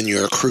 And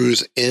your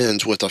cruise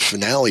ends with a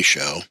finale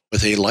show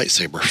with a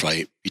lightsaber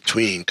fight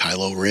between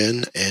Kylo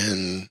Ren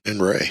and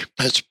Rey.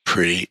 That's a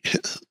pretty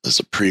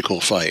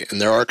cool fight. And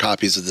there are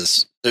copies of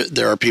this.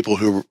 There are people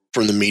who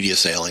from the media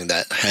sailing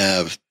that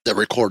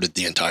recorded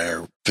the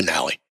entire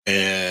finale.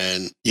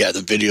 And yeah,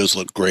 the videos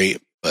look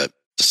great, but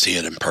to see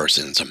it in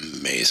person is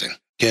amazing.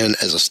 Again,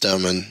 as a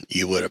Stoneman,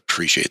 you would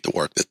appreciate the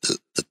work that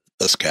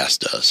this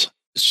cast does.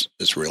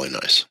 It's really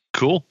nice.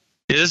 Cool.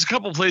 Yeah, there's a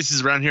couple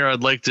places around here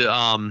I'd like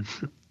to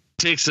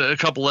take a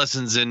couple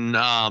lessons in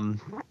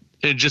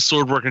just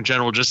sword work in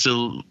general, just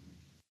to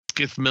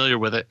get familiar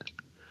with it.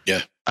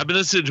 Yeah. I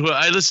listened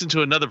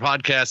to another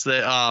podcast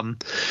that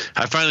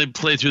I finally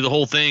played through the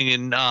whole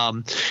thing, and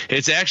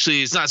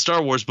it's not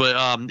Star Wars,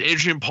 but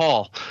Adrian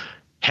Paul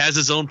has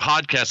his own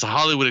podcast, The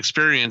Hollywood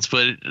Experience,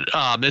 but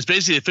it's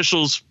basically the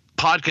official's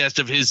podcast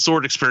of his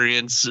sword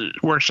experience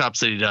workshops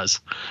that he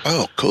does.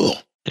 Oh, cool.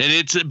 And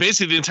it's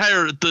basically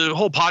the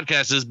whole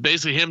podcast is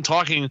basically him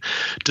talking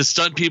to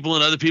stunt people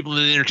and other people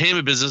in the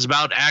entertainment business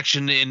about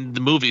action in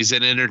the movies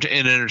and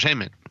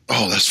entertainment.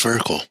 Oh, that's very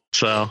cool.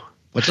 So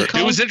what's it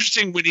called? It was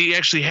interesting when he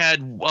actually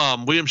had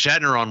William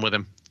Shatner on with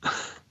him.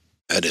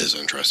 That is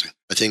interesting.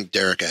 I think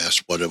Derek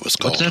asked what it was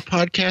called. What's that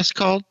podcast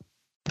called?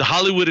 The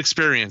Hollywood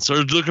Experience. Or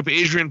look up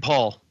Adrian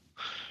Paul.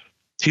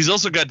 He's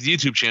also got the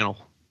YouTube channel.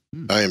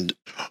 I am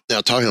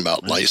now talking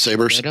about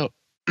lightsabers.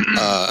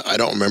 I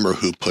don't remember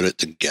who put it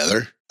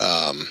together,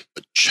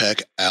 but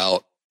check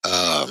out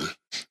on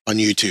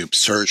YouTube,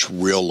 search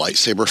Real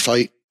Lightsaber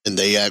Fight, and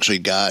they actually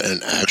got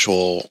an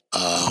actual,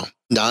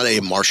 not a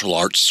martial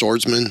arts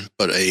swordsman,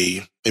 but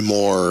a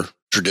more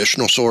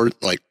traditional sword,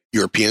 like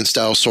European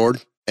style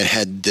sword, and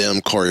had them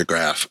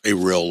choreograph a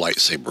real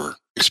lightsaber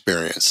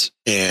experience.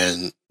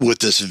 And with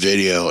this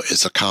video,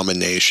 it's a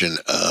combination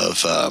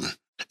of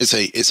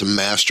it's a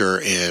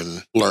master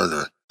and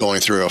learner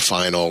going through a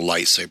final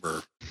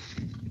lightsaber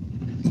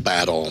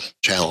battle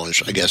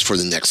challenge, I guess, for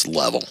the next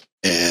level,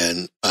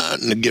 and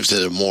it gives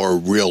it a more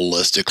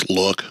realistic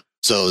look.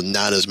 So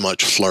not as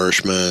much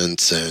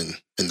flourishments and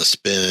the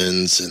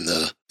spins and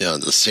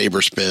the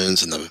saber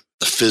spins and the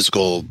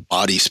physical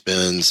body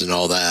spins and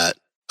all that.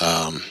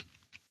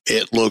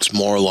 It looks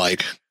more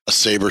like a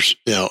saber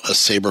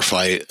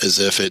fight, as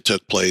if it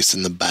took place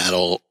in the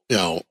battle,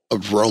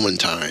 of Roman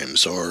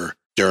times or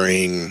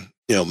during,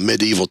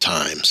 medieval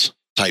times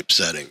type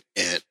setting.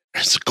 And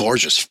it's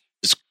gorgeous.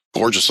 It's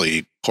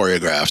gorgeously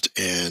choreographed.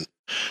 And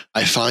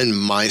I find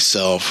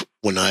myself,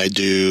 when I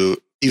do,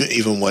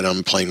 even when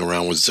I'm playing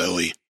around with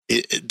Zoe,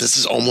 this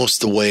is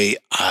almost the way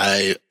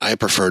I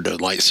prefer to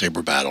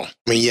lightsaber battle.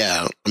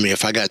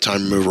 If I got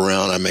time to move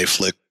around, I may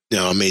flick,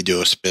 I may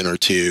do a spin or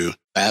two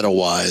battle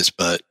wise,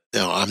 but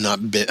I'm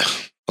not big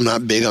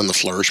on the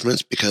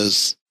flourishments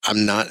because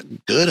I'm not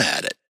good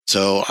at it.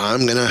 So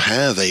I'm gonna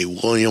have a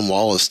William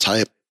Wallace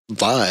type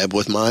vibe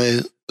with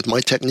my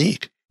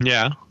technique.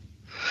 Yeah.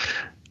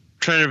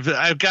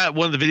 I've got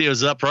one of the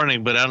videos up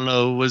running, but I don't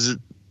know, was it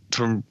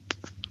from?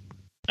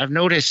 I've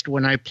noticed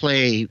when I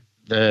play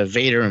the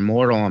Vader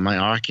Immortal on my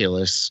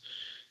Oculus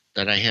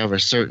that I have a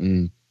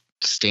certain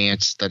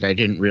stance that I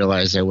didn't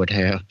realize I would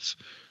have.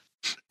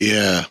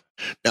 Yeah.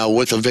 Now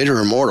with the Vader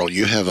Immortal,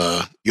 you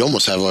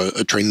almost have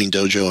a training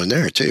dojo in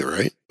there too,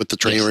 right? With the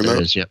training remote.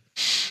 There is, yep.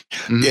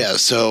 Mm-hmm. Yeah.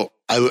 So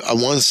I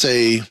want to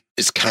say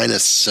it's kind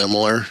of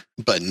similar,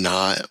 but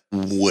not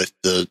with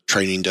the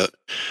training dojo.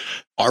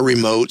 Our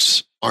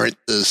remotes aren't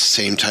the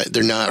same type.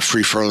 They're not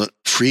free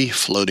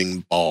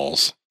floating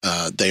balls.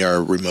 They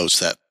are remotes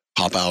that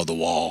pop out of the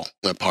wall.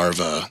 They're part of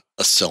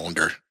a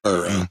cylinder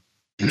or a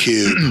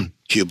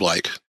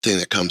cube-like thing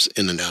that comes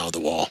in and out of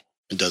the wall.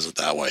 It does it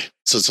that way.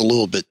 So it's a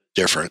little bit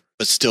different,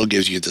 but still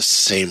gives you the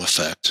same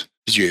effect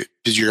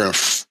because you're going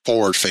to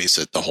forward face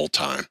it the whole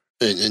time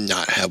and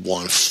not have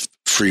one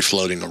free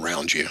floating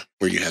around you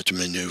where you have to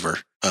maneuver.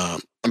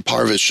 And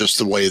part of it's just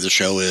the way the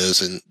show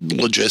is and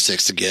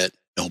logistics to get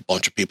a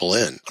bunch of people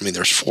in. I mean,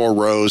 there's 4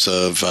 rows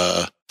of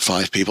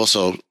 5 people,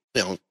 so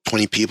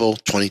 20 people,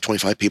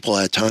 25 people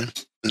at a time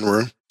in the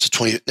room. So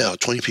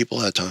 20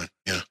 people at a time,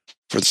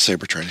 for the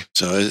saber training.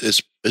 So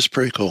it's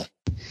pretty cool.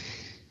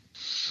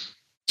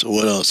 So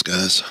what else,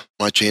 guys?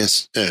 My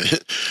chance.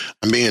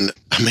 I'm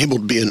able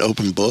to be an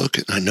open book,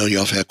 and I know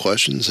y'all have had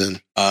questions.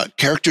 And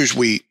characters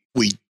we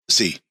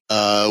see.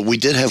 We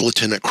did have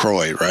Lieutenant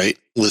Croy, right,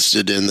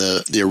 listed in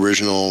the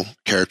original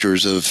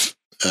characters of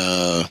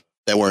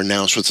that were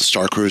announced with the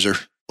Star Cruiser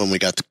when we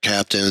got the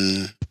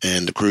captain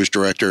and the cruise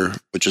director,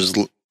 which is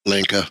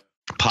Lenka.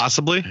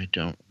 Possibly. I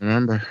don't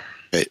remember.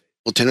 Okay.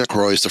 Lieutenant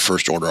Croy is the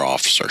First Order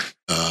officer.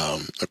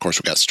 Of course,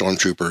 we got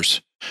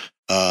stormtroopers.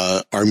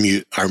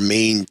 Our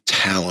main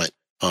talent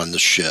on the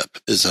ship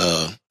is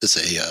a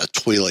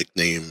Twi'lek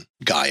named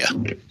Gaia,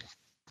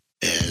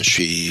 and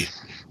she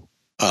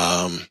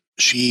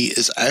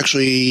is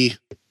actually,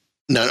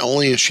 not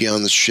only is she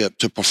on the ship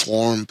to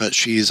perform, but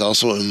she's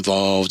also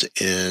involved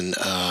in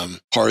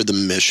part of the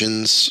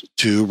missions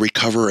to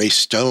recover a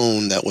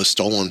stone that was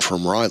stolen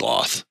from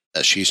Ryloth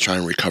that she's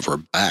trying to recover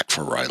back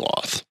for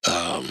Ryloth.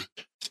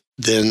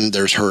 Then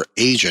there's her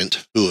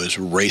agent, who is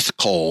Wraith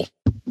Cole,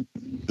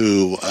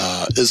 who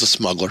is a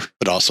smuggler,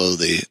 but also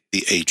the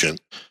agent.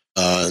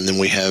 And then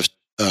we have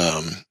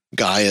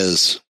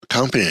Gaia's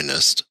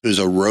accompanist, who's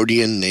a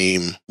Rodian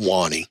named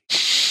Wani.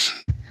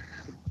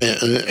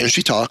 And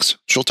she talks.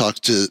 She'll talk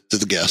to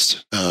the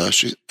guest. I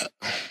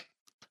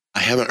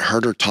haven't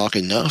heard her talk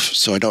enough,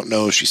 so I don't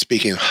know if she's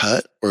speaking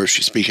Hutt or if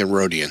she's speaking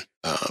Rodian.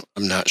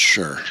 I'm not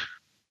sure.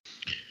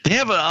 They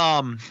have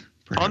on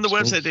the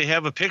website. They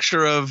have a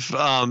picture of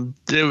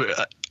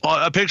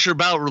a picture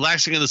about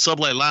relaxing in the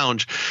Sublight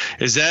Lounge.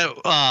 Is that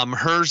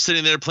her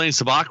sitting there playing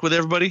sabacc with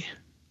everybody?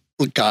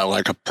 Got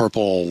like a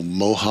purple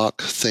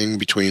mohawk thing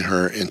between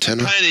her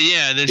antenna. Kind of,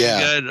 yeah. And then she's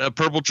got a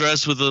purple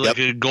dress with like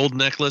a gold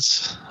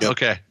necklace. Yep.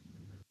 Okay.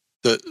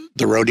 The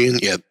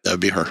Rodian, that'd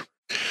be her.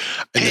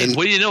 And then,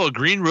 what do you know? A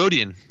green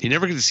Rodian. You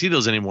never get to see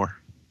those anymore.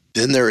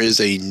 Then there is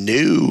a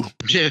new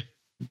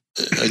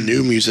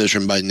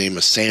musician by the name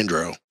of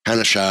Sandro.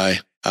 Kind of shy,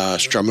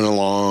 strumming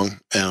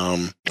along.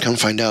 Come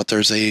find out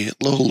there's a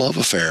little love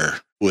affair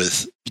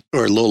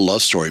or a little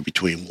love story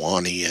between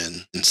Wani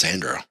and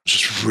Sandro.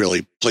 Just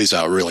really plays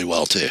out really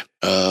well too.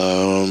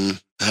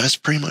 That's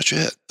pretty much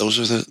it. Those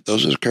are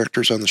the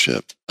characters on the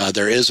ship.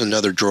 There is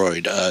another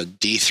droid,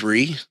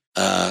 D3.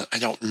 I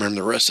don't remember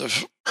the rest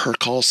of her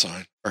call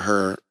sign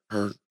or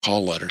her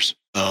call letters.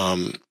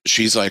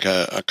 She's like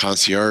a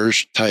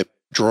concierge type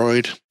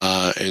droid,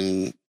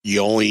 and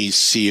you only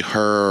see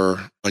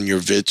her on your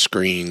vid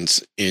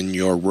screens in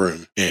your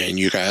room, and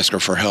you can ask her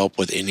for help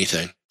with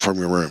anything from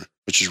your room,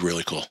 which is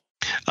really cool.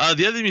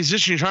 The other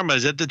musician you're talking about,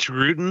 is that the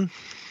Tarutan?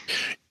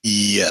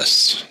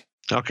 Yes.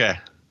 Okay.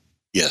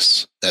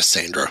 Yes, that's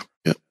Sandro.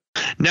 Yep.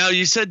 Now,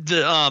 you said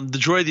the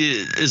droid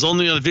is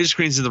only on the video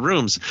screens in the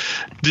rooms.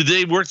 Did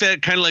they work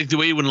that kind of like the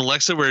way you would in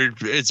Alexa, where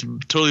it's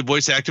totally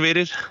voice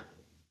activated?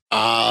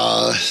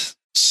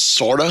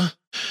 Sorta.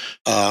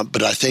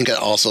 But I think it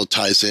also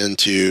ties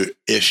into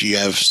if you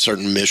have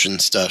certain mission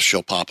stuff,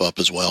 she'll pop up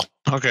as well.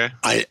 Okay.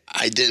 I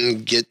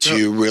didn't get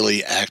to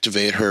really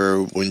activate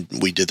her when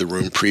we did the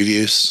room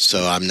previews,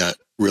 so I'm not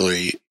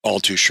really all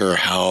too sure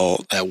how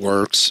that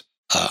works.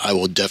 I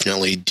will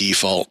definitely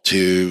default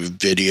to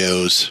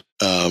videos.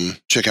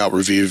 Check out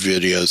review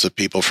videos of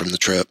people from the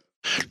trip.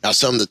 Now,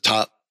 one of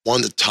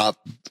the top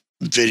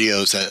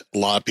videos that a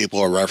lot of people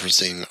are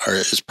referencing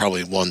is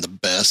probably one of the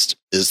best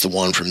is the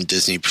one from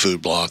Disney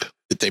Food Blog.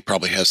 They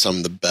probably have some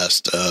of the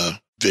best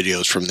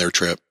videos from their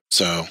trip.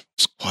 So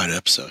it's quite an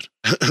episode.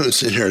 I'm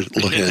sitting here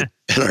looking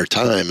at our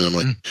time, and I'm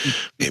like,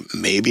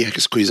 maybe I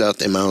could squeeze out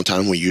the amount of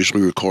time we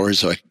usually record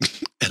so I can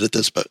edit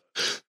this, but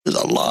there's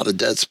a lot of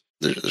there's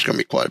going to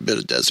be quite a bit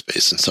of dead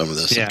space in some of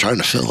this. Yeah. I'm trying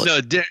to fill it.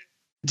 No,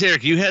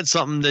 Derek, you had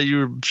something that you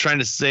were trying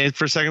to say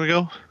for a second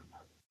ago?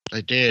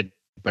 I did,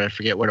 but I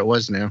forget what it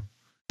was now.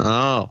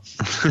 Oh.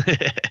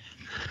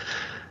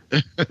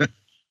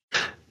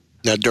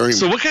 Now,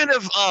 so what kind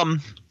of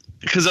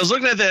because I was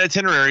looking at that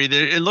itinerary,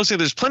 it looks like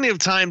there's plenty of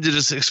time to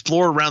just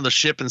explore around the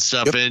ship and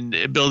stuff,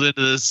 and build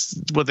into this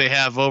what they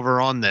have over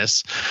on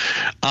this.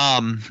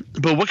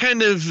 But what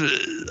kind of,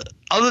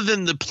 other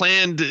than the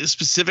planned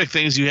specific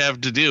things you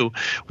have to do,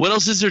 what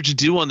else is there to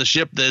do on the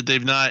ship that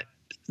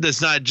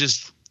that's not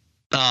just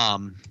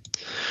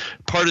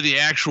part of the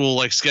actual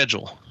like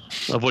schedule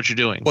of what you're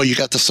doing? Well, you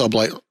got the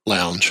Sublight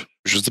Lounge,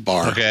 which is the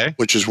bar,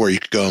 which is where you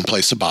could go and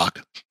play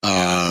sabacc.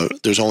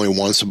 There's only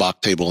one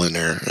sabacc table in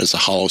there. It's a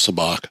hollow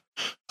sabacc.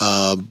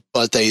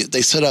 But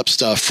they set up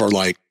stuff for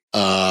like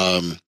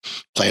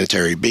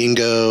planetary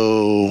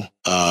bingo.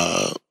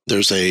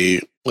 There's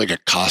a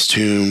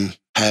costume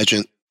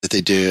pageant that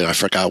they do. I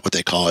forgot what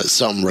they call it.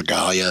 Something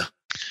regalia.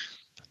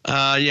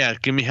 Yeah,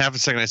 give me half a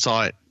second. I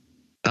saw it.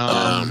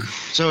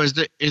 So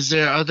is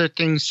there other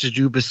things to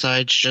do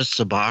besides just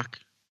sabacc?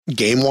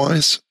 Game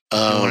wise? You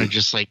want to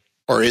just like,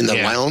 or in the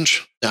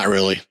lounge? Not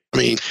really. I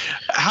mean,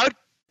 how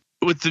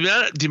with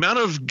the amount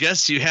of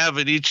guests you have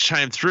at each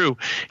time through,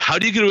 how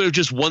do you get away with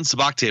just one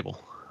sabacc table?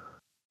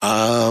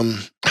 I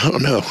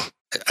don't know.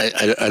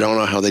 I don't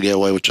know how they get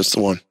away with just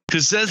the one.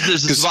 Because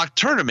there's a sabacc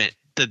tournament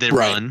that they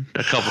run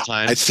a couple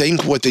times. I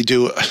think what they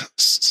do.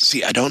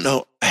 See, I don't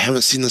know. I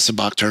haven't seen the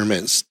sabacc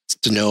tournaments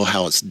to know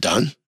how it's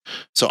done.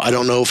 So I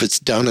don't know if it's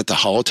done at the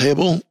hollow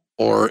table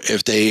or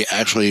if they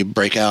actually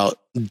break out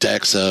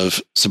decks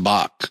of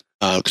sabacc.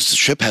 Because the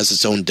ship has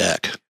its own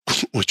deck,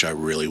 which I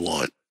really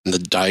want. And the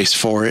dice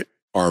for it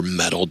are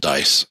metal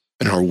dice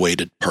and are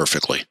weighted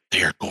perfectly.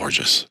 They are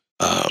gorgeous.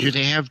 Do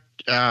they have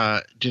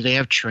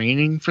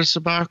training for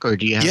sabacc, or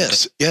do you have?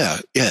 Yes, yeah.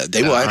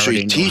 They will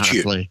actually teach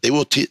you. They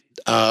will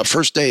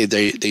first day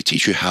they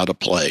teach you how to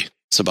play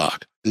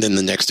sabacc, and then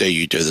the next day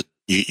you do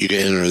you can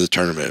enter the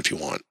tournament if you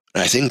want.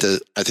 And I think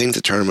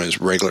the tournament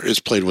is regular. It's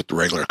played with the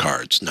regular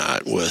cards,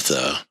 not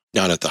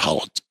at the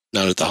hollow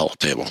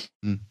table.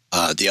 Mm.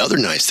 The other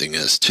nice thing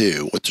is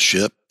too with the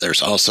ship.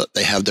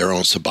 They have their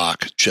own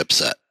sabacc chip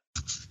set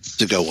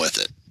to go with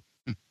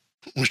it,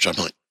 which I'm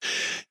like,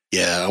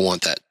 yeah, I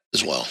want that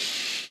as well.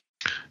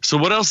 So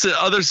what else?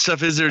 Other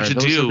stuff is there to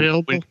do?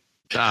 Available?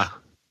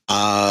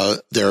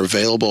 They're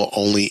available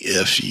only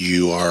if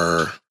you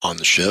are on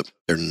the ship.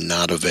 They're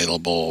not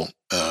available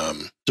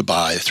to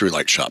buy through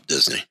like Shop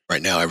Disney.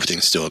 Right now,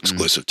 everything's still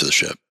exclusive to the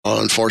ship.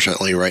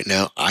 Unfortunately, right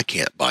now, I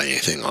can't buy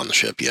anything on the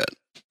ship yet.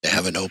 They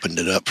haven't opened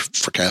it up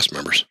for cast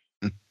members.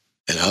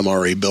 And I'm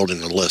already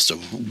building a list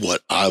of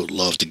what I would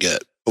love to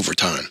get over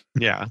time.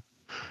 Yeah.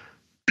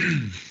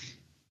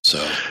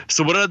 So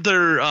what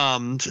other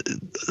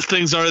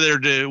things are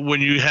there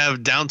when you have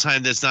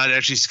downtime that's not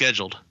actually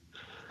scheduled?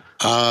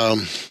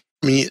 I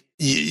mean,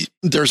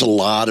 there's a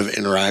lot of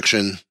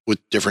interaction with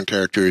different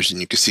characters,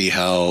 and you can see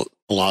how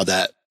a lot of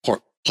that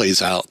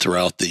plays out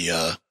throughout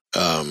the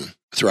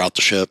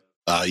ship.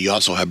 You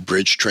also have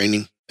bridge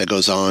training that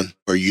goes on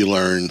where you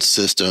learn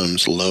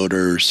systems,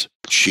 loaders,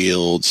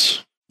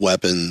 shields,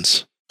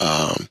 weapons.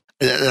 And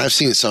I've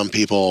seen some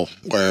people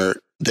where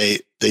they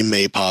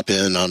may pop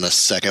in on a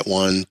second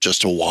one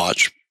just to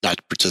watch, not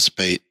to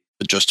participate,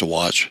 but just to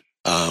watch.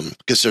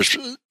 Because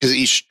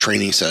each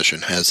training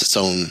session has its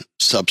own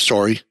sub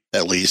story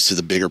that leads to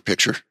the bigger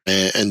picture,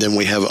 and then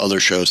we have other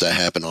shows that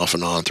happen off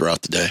and on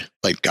throughout the day,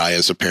 like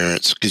Gaia's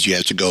appearance, because you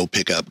have to go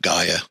pick up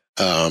Gaia,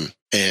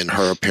 and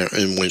her appearance,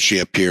 and when she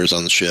appears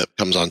on the ship,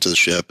 comes onto the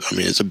ship. I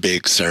mean, it's a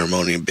big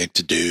ceremony, a big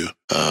to do.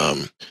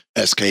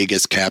 SK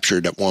gets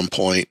captured at one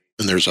point,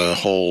 and there's a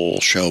whole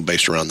show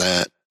based around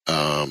that.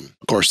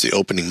 Of course, the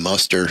opening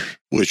muster,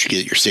 which you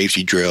get your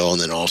safety drill,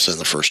 and then all of a sudden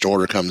the First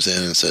Order comes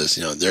in and says,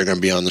 they're going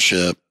to be on the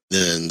ship.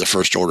 then the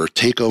First Order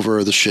takeover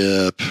of the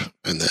ship,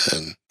 and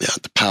then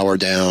the power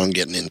down,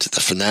 getting into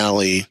the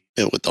finale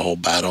with the whole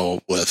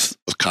battle with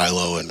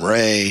Kylo and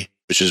Rey,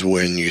 which is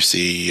when you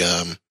see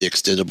the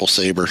extendable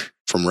saber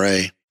from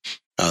Rey,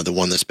 the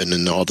one that's been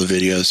in all the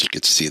videos. You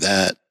get to see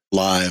that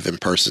live in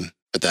person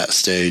at that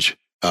stage.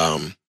 A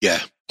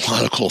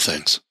lot of cool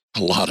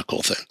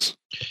things.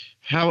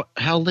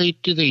 How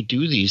late do they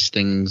do these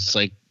things?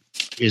 Like,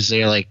 is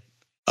there like?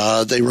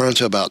 They run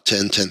to about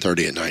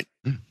 10:30 at night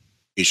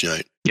each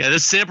night. Yeah,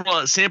 this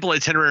sample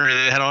itinerary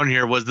they had on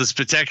here was the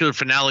spectacular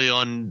finale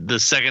on the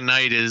second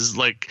night is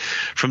like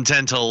from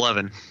 10 till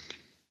 11.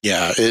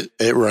 Yeah,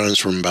 it runs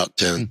from about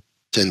 10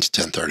 to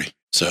 10:30.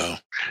 So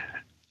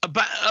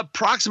about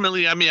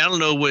approximately, I mean, I don't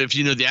know if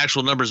you know the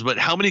actual numbers, but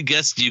how many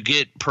guests do you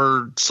get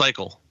per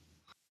cycle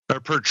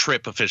or per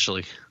trip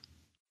officially?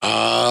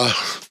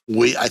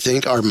 I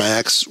think our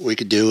max we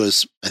could do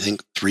is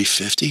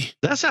 350.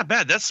 That's not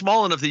bad. That's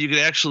small enough that you could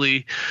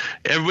actually,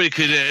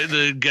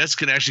 the guests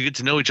can actually get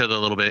to know each other a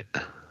little bit.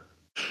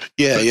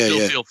 Yeah,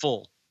 still feel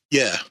full.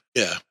 Yeah.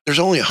 There's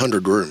only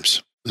 100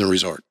 rooms in the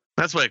resort.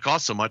 That's why it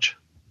costs so much.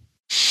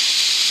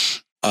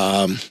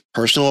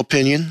 Personal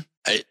opinion,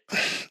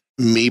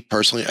 me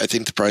personally, I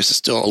think the price is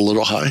still a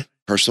little high.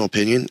 Personal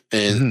opinion,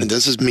 and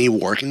this is me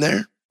working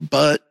there,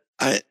 but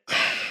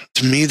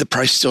to me, the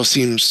price still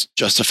seems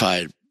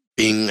justified,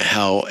 being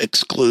how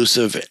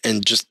exclusive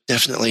and just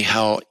definitely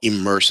how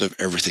immersive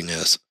everything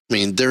is. I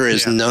mean, there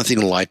is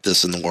nothing like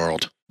this in the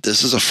world.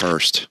 This is a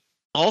first.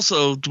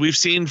 Also, we've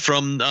seen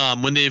from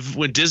when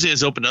Disney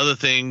has opened other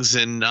things,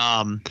 and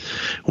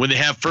when they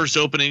have first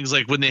openings,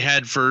 like when they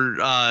had for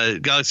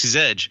Galaxy's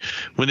Edge,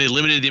 when they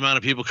limited the amount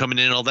of people coming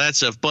in and all that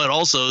stuff. But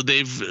also,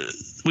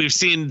 we've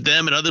seen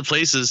them and other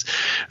places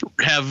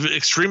have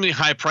extremely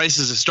high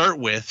prices to start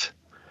with,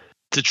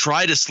 to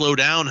try to slow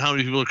down how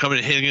many people are coming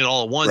and hitting it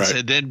all at once,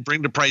 and then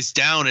bring the price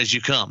down as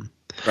you come.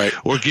 Right.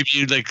 Or give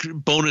you like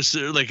bonus,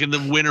 like in the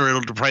winter,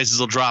 the prices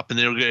will drop and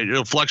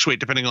it'll fluctuate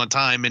depending on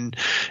time and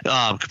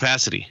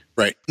capacity.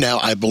 Right. Now,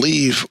 I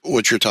believe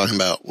what you're talking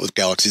about with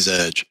Galaxy's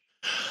Edge,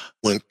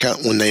 when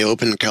they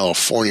opened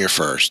California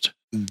first,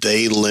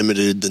 they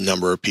limited the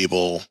number of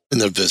people in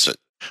the visit.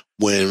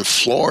 When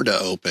Florida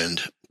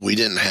opened, we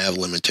didn't have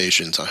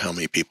limitations on how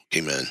many people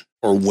came in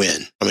or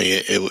when. I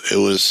mean, it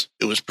was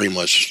pretty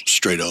much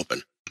straight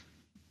open.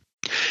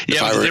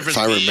 Yeah, if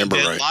I remember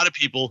right, a lot of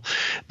people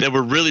that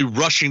were really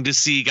rushing to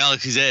see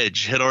Galaxy's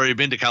Edge had already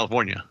been to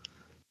California.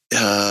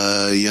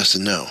 Yes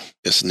and no.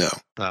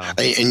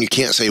 And you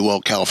can't say, well,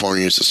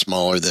 California is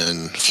smaller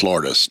than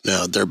Florida's.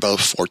 No, they're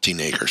both 14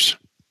 acres.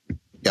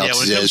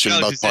 Galaxy's Edge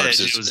in both parts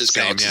is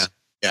Galaxy's.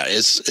 Yeah,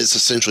 it's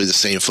essentially the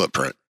same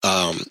footprint.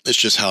 It's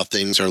just how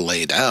things are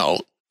laid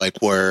out. Like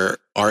where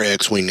our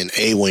X-Wing and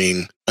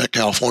A-Wing at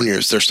California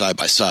is, they're side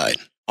by side.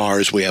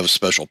 Ours, we have a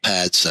special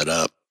pad set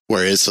up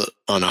where it's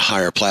on a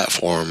higher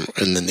platform,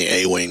 and then the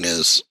A-Wing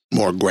is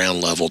more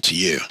ground level to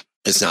you.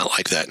 It's not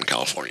like that in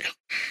California.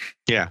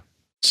 Yeah.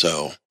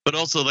 So, but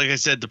also, like I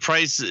said, the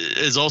price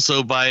is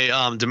also by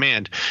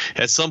demand.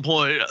 At some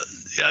point,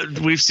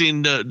 we've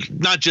seen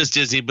not just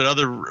Disney, but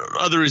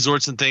other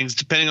resorts and things,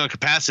 depending on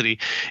capacity.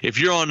 If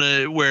you're on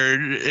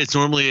where it's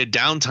normally a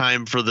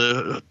downtime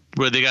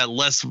where they got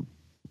less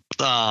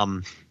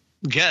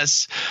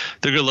guests,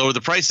 they're going to lower the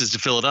prices to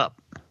fill it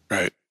up.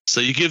 Right. So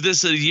you give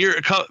this a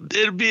year,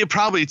 it'll be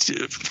probably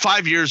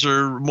 5 years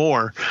or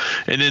more,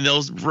 and then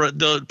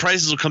the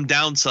prices will come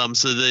down some,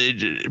 so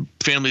the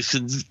families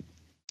can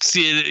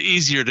see it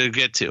easier to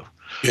get to.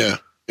 Yeah.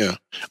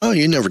 Oh,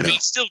 you never know. I mean,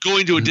 still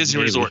going to a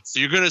Disney resort, so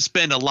you're going to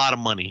spend a lot of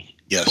money.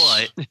 Yes.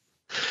 But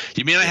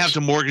you may not have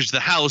to mortgage the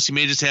house. You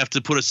may just have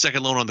to put a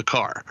second loan on the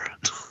car.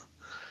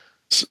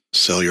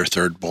 Sell your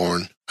third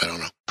born. I don't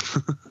know.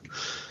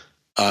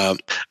 I'm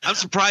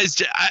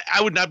surprised. I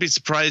would not be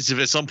surprised if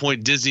at some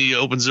point Disney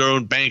opens their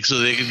own bank so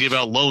they can give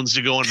out loans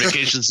to go on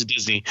vacations to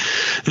Disney.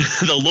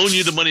 They'll loan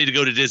you the money to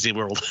go to Disney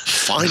World.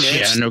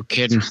 Finance. Yeah, no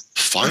kidding.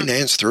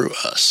 Finance through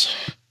us.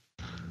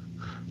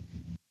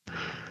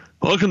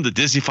 Welcome to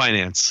Disney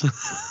Finance.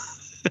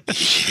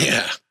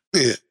 Yeah.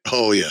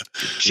 Oh, yeah.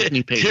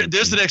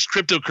 There's the next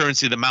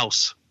cryptocurrency, the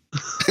mouse.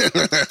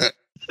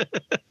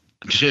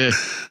 Yeah.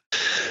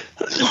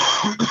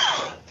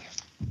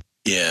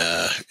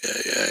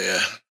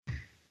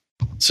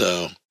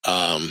 So,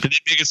 they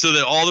make it so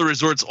that all the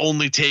resorts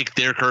only take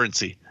their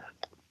currency.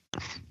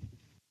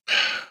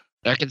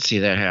 I can see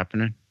that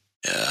happening.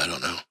 Yeah, I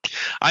don't know.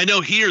 I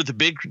know here the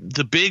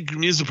big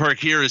amusement park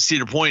here is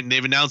Cedar Point, and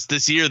they've announced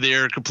this year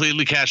they're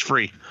completely cash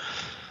free.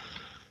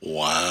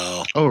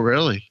 Wow. Oh,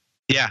 really?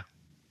 Yeah.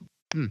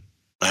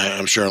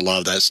 I'm sure a lot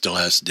of that still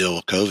has to deal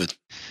with COVID.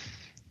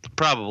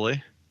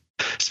 Probably.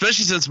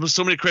 Especially since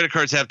so many credit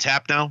cards have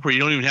tap now, where you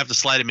don't even have to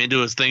slide them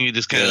into a thing. You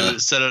just kind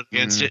of set it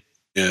against it.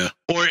 Yeah.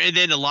 And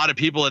then a lot of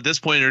people at this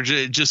point are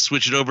just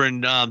switch it over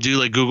and do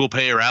like Google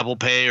Pay or Apple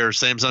Pay or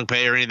Samsung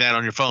Pay or any of that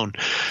on your phone.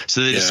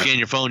 So they just scan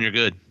your phone, you're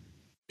good.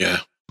 Yeah.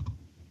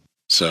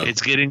 So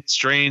it's getting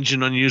strange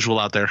and unusual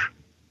out there.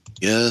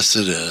 Yes,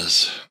 it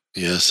is.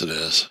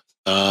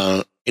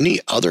 Any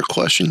other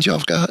questions y'all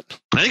got?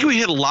 I think we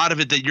hit a lot of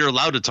it that you're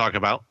allowed to talk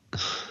about.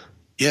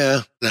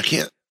 Yeah, and I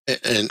can't.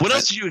 And what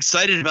else are you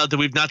excited about that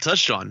we've not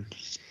touched on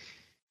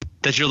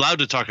that you're allowed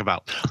to talk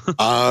about?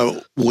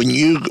 When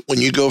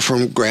you go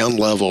from ground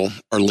level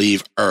or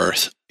leave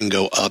Earth and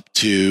go up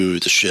to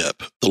the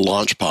ship, the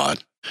launch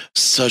pod,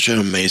 such an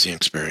amazing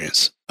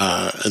experience.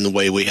 And the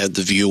way we had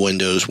the view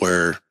windows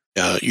where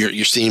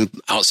you're seeing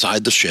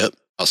outside the ship,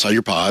 outside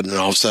your pod, and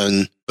all of a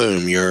sudden,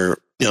 boom,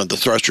 the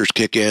thrusters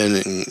kick in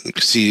and you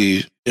can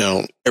see,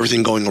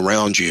 everything going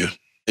around you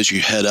as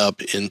you head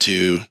up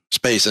into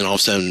space, and all of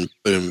a sudden,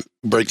 boom,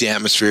 break the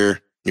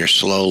atmosphere. You're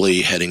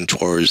slowly heading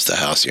towards the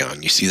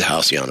Halcyon. You see the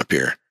Halcyon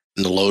appear,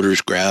 and the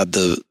loaders grab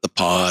the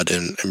pod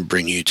and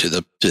bring you to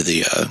the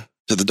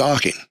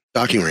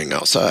docking ring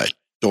outside.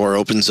 Door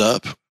opens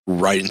up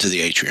right into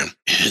the atrium.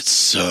 It's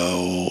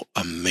so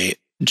amazing.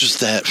 Just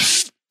that.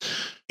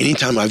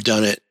 Anytime I've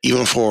done it,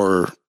 even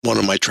for one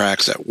of my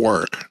tracks at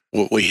work,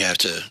 we have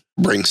to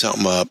bring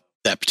something up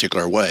that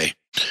particular way.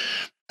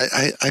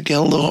 I get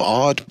a little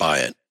awed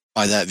by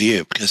that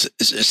view, because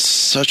it's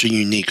such a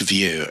unique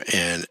view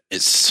and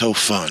it's so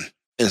fun.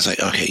 And it's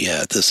like, okay,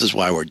 yeah, this is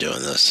why we're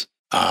doing this.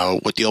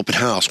 With the open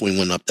house, we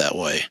went up that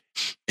way,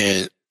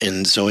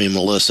 and Zoe and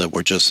Melissa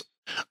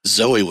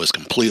Zoe was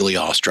completely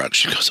awestruck.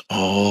 She goes,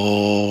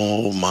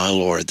 "Oh my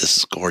Lord, this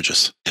is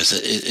gorgeous." Because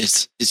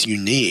it's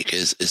unique.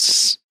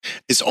 It's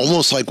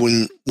almost like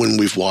when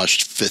we've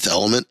watched Fifth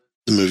Element,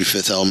 the movie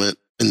Fifth Element,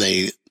 and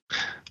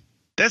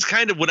that's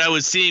kind of what I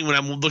was seeing when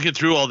I'm looking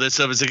through all this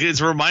stuff.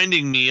 It's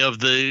reminding me of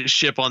the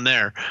ship on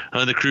there,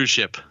 the cruise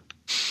ship.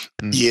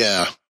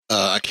 Yeah.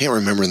 I can't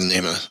remember the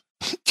name of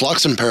it.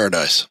 Flux in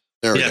Paradise.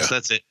 There we go. Yes,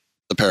 that's it.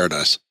 The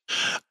Paradise.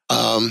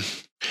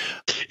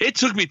 It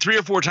took me 3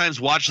 or 4 times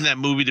watching that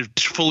movie to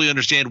fully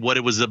understand what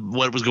was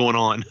going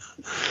on.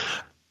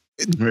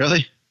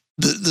 Really?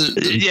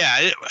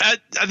 Yeah,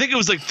 I think it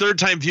was like third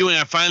time viewing.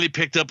 I finally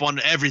picked up on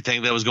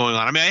everything that was going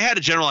on. I mean, I had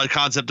a general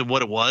concept of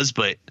what it was,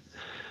 but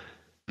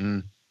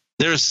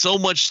there's so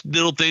much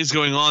little things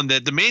going on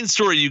that the main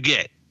story you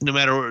get no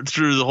matter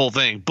through the whole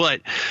thing.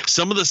 But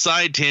some of the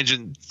side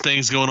tangent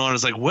things going on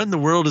is like, what in the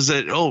world is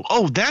that?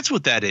 Oh, that's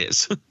what that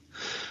is.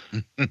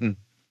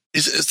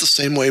 It's the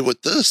same way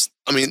with this.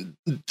 I mean,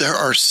 there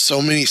are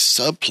so many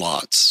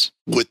subplots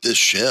with this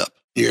ship.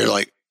 You're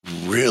like,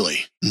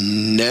 really?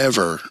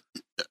 Never.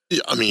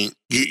 I mean,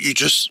 you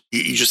just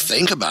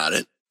think about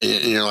it,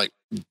 and you're like,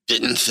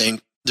 didn't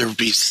think there would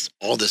be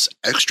all this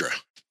extra.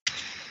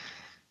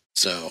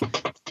 So,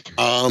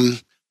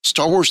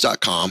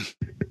 StarWars.com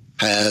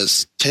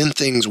has 10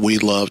 things we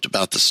loved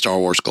about the Star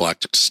Wars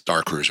Galactic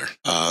Star Cruiser.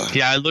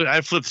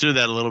 I flipped through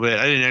that a little bit.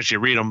 I didn't actually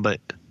read them, but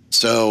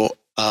so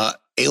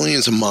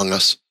aliens among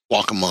us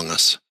walk among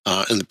us.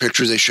 In the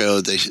pictures they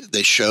show, they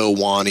show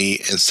Wani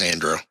and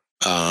Sandro.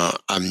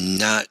 I'm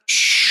not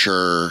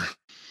sure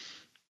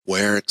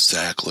where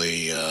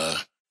exactly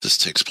this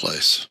takes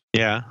place.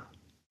 Yeah.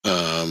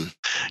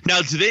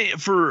 Now, do they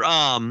for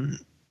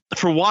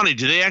Wani?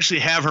 Do they actually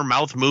have her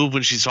mouth move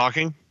when she's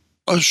talking?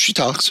 Oh, she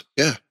talks.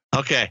 Yeah.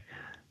 Okay.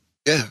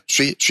 Yeah,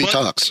 she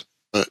talks.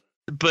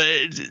 But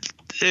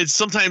it's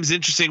sometimes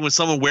interesting with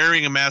someone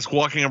wearing a mask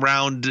walking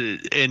around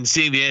and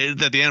seeing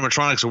that the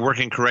animatronics are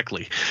working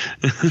correctly.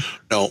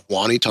 No,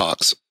 Wani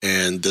talks,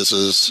 and this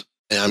is.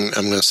 And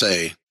I'm going to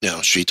say,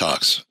 she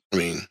talks. I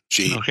mean,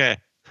 she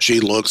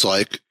looks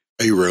like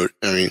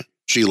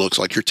she looks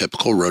like your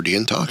typical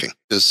Rodian talking.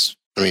 That's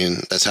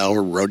how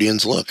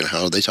Rodians look and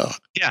how they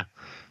talk. Yeah.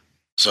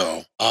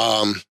 So,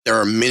 there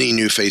are many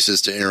new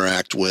faces to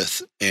interact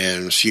with,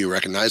 and a few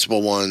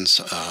recognizable ones.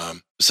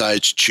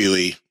 Besides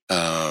Chewie,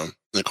 and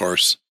of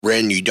course,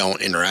 Ren you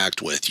don't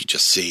interact with. You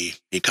just see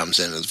he comes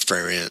in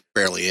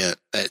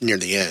at near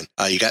the end.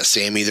 You got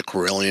Sammy, the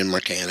Corellian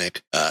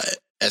mechanic,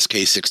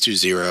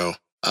 SK620,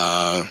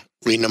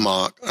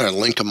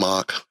 Linka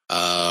Mock,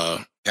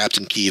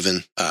 Captain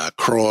Keevan,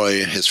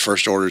 Croy, his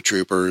First Order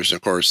troopers, and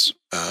of course,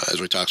 as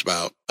we talked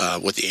about,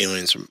 with the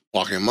aliens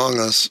walking among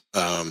us,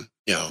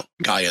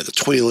 Gaia the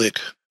Twi'lek,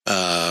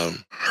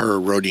 her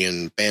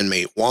Rodian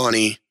bandmate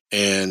Wani,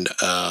 and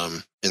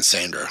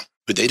Sandro.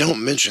 But they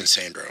don't mention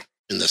Sandro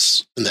in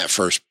that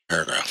first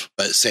paragraph,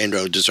 but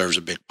Sandro deserves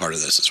a big part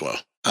of this as well.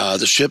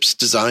 The ship's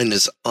design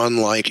is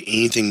unlike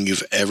anything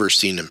you've ever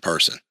seen in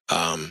person.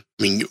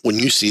 When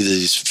you see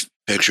these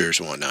pictures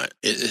and whatnot,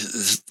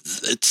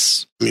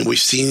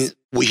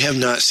 we have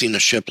not seen a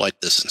ship like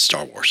this in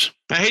Star Wars.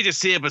 I hate to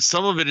see it, but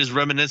some of it is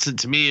reminiscent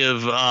to me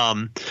of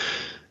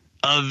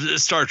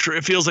Star Trek.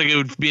 It feels like it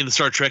would be in the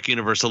Star Trek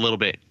universe a little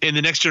bit, in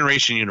the Next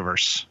Generation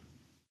universe.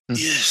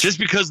 Yes. Just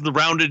because of the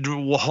rounded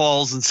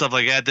halls and stuff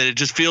like that it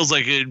just feels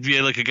like it'd be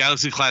like a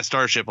Galaxy class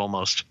starship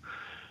almost.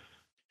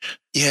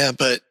 Yeah,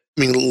 but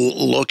I mean,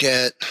 look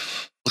at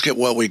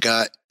what we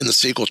got in the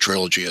sequel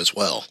trilogy as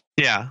well.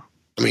 Yeah.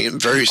 I mean,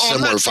 very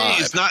similar vibe.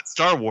 It's not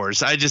Star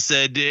Wars. I just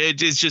said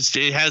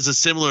it has a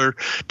similar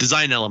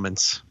design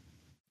elements.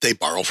 They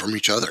borrow from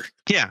each other.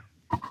 Yeah.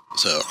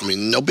 So, I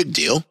mean, no big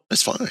deal.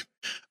 That's fine.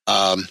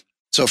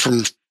 So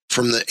from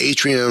the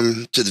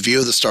atrium to the view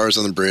of the stars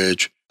on the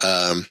bridge,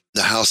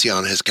 The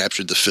Halcyon has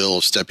captured the feel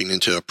of stepping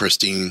into a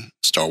pristine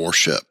Star Wars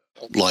ship,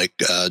 like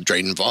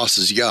Drayden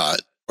Voss's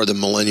yacht or the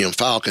Millennium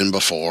Falcon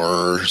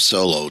before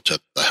Solo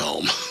took the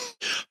helm.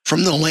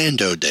 From the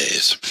Lando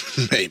days,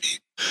 maybe.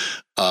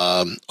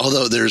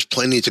 Although there's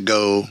plenty to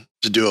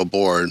do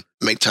aboard,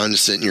 make time to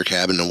sit in your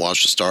cabin and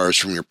watch the stars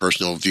from your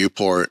personal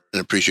viewport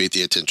and appreciate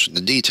the attention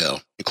to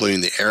detail,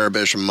 including the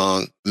Arabic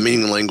among many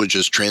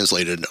languages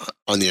translated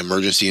on the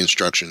emergency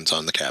instructions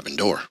on the cabin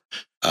door.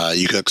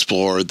 You can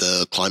explore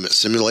the climate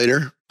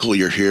simulator, cool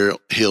your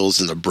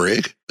heels in the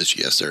brig, which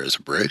yes, there is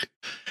a brig,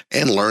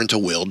 and learn to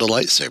wield a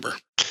lightsaber.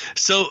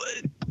 So,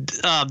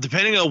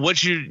 depending on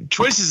what your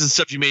choices and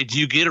stuff you made, do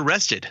you get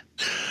arrested?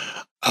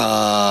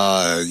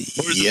 Or is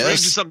the brig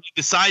just something you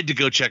decide to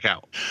go check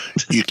out?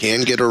 You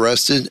can get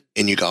arrested,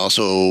 and you can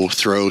also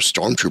throw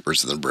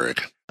stormtroopers in the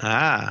brig.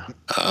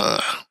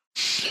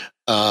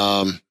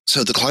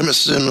 So the climate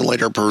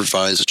simulator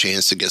provides a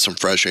chance to get some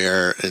fresh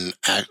air and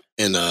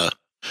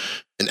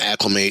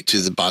acclimate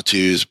to the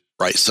Batu's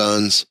bright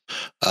suns.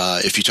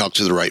 If you talk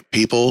to the right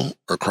people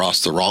or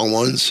cross the wrong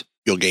ones,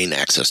 you'll gain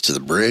access to the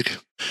brig.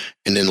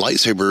 And in the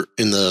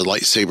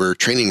lightsaber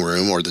training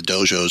room, or the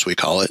dojo as we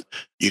call it,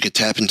 you could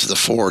tap into the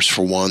Force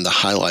for one of the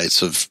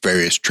highlights of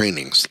various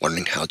trainings,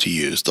 learning how to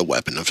use the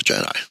weapon of a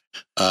Jedi.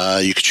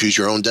 You could choose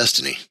your own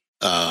destiny,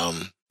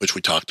 which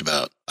we talked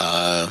about.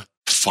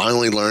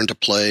 Finally learn to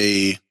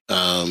play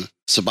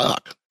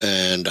sabacc.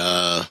 And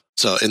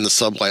so in the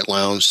Sublight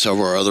Lounge,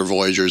 several other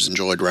Voyagers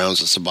enjoyed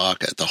rounds of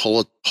sabacc at the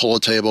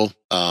holotable,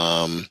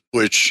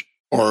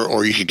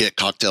 or you could get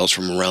cocktails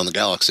from around the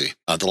galaxy.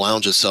 The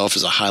lounge itself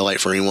is a highlight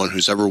for anyone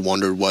who's ever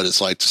wondered what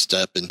it's like to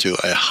step into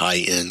a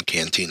high-end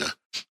cantina.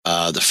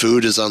 The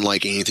food is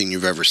unlike anything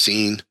you've ever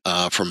seen,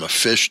 from a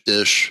fish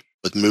dish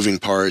with moving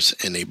parts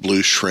and a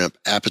blue shrimp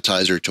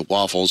appetizer to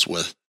waffles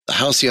with the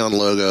Halcyon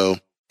logo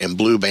and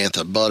blue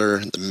bantha butter.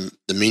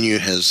 The menu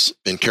has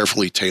been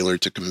carefully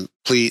tailored to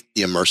complete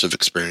the immersive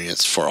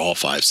experience for all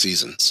 5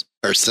 seasons.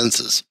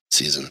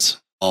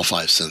 All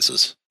 5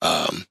 senses.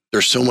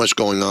 There's so much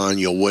going on.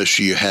 You'll wish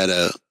you had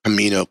a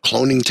Camino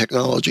cloning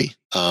technology.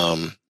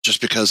 Just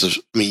because of,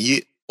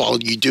 while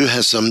you do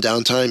have some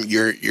downtime,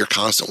 you're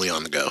constantly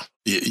on the go.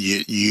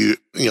 You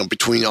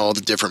between all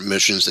the different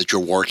missions that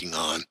you're working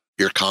on,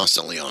 you're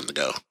constantly on the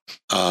go.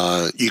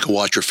 You can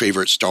watch your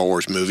favorite Star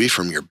Wars movie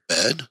from your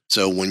bed.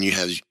 So when you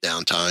have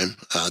downtime,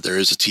 there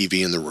is a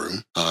TV in the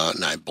room.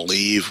 And I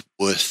believe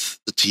with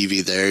the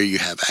TV there, you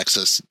have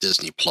access to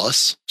Disney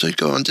Plus. So you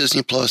go on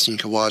Disney Plus and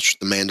you can watch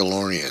The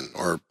Mandalorian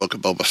or Book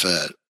of Boba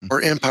Fett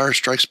or Empire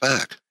Strikes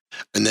Back.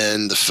 And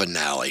then the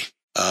finale.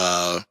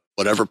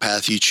 Whatever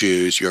path you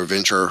choose, your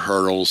adventure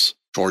hurtles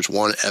towards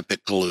one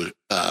epic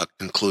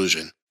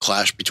conclusion.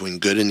 Clash between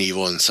good and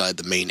evil inside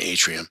the main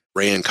atrium.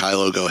 Rey and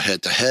Kylo go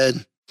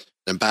head-to-head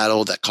in a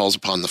battle that calls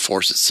upon the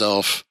Force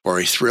itself for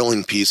a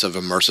thrilling piece of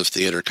immersive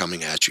theater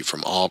coming at you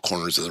from all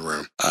corners of the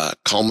room,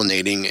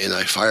 culminating in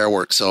a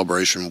fireworks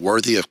celebration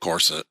worthy of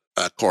Coruscant.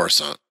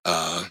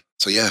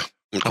 So yeah.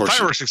 Of course,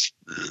 fireworks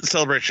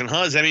celebration,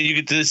 huh? Does that mean you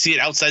get to see it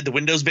outside the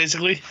windows,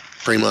 basically?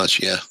 Pretty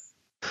much, yeah.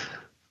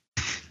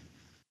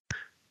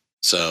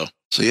 So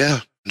yeah.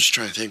 I'm just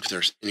trying to think if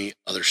there's any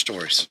other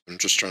stories. I'm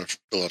just trying to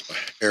fill up a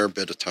fair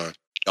bit of time.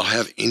 Y'all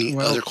have any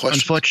other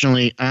questions?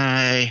 Unfortunately,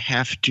 I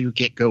have to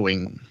get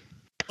going.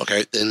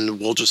 Okay, then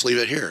we'll just leave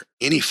it here.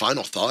 Any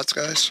final thoughts,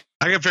 guys?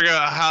 I gotta figure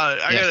out how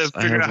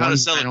to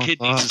sell a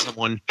kidney to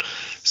someone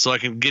so I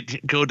can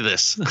go to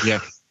this.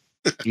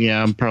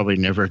 Yeah, I'm probably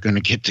never going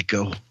to get to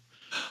go.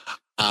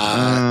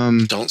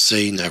 Don't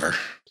say never.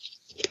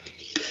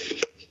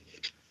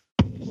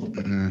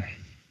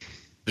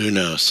 Who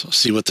knows? We'll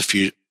see what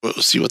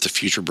the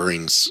future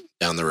brings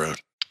down the road.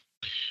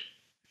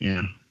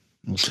 Yeah,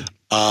 we'll see.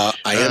 I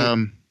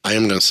am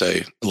going to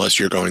say, unless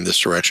you're going this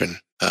direction,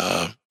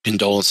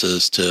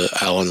 condolences to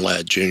Alan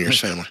Ladd Jr.'s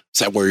family. Is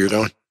that where you're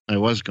going? I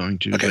was going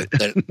to. Okay.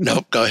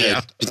 Nope. Go ahead.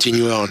 Yeah.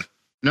 Continue on.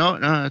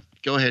 No.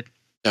 Go ahead.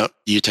 No,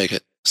 you take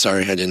it.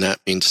 Sorry, I did not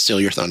mean to steal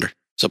your thunder.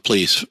 So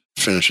please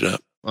finish it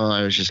up. Well,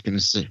 I was just going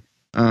to say,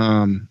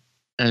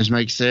 as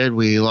Mike said,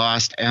 we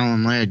lost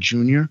Alan Ladd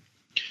Jr.,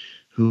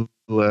 who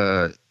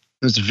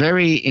was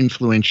very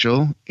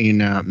influential in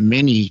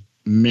many,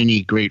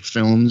 many great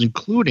films,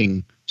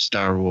 including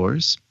Star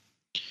Wars.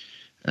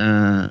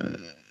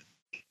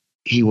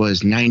 He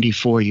was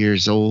 94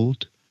 years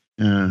old.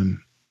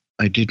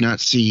 I did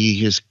not see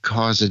his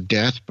cause of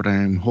death, but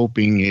I'm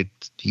hoping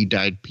he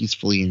died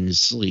peacefully in his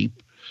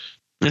sleep.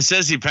 It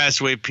says he passed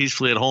away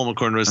peacefully at home,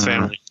 according to his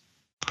family.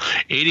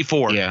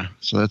 84. Yeah,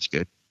 so that's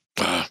good.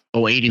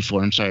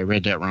 84. I'm sorry, I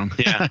read that wrong.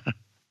 Yeah.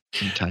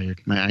 I'm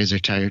tired. My eyes are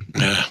tired.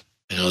 Yeah,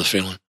 I know the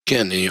feeling.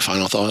 Ken, any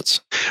final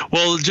thoughts?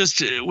 Well,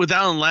 just with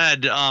Alan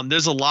Ladd,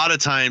 there's a lot of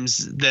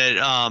times that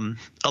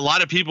a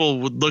lot of people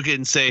would look at it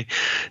and say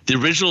the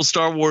original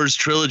Star Wars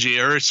trilogy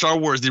or Star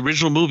Wars, the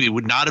original movie,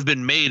 would not have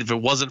been made if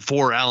it wasn't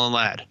for Alan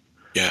Ladd.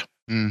 Yeah.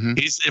 Mm-hmm.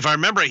 If I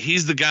remember,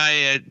 he's the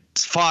guy at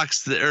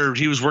Fox, or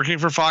he was working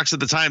for Fox at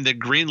the time, that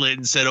greenlit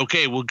and said,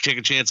 "Okay, we'll take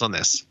a chance on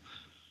this."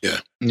 Yeah.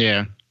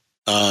 Yeah.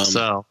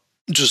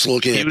 Just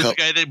looking He at was the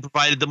guy that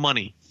provided the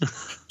money.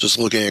 just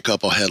looking at a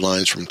couple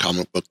headlines from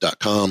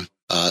comicbook.com.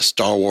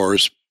 Star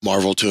Wars,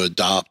 Marvel to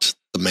adopt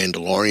The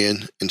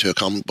Mandalorian into a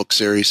comic book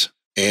series,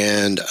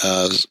 and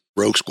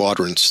Rogue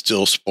Squadron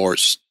still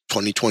sports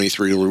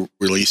 2023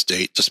 release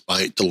date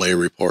despite delay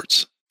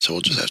reports. So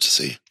we'll just have to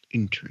see.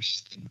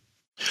 Interesting.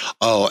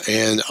 Oh,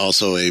 and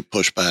also a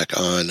pushback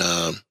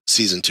on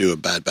season 2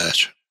 of Bad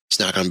Batch. It's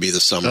not going to be the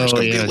summer. It's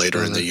going to be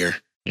later in the year.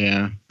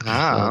 Yeah.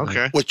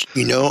 Okay. Which,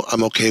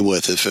 I'm okay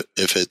with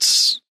if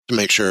it's to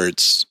make sure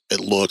it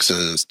looks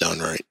and it's done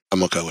right.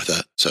 I'm okay with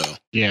that. So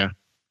yeah.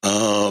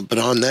 But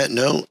on that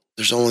note,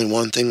 there's only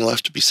one thing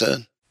left to be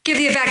said. Give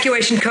the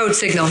evacuation code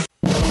signal. All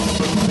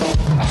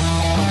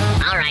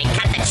right,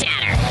 cut the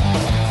chatter.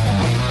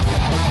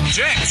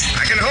 Jet,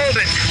 I can hold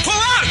it. Pull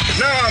out!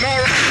 No, I'm all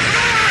right.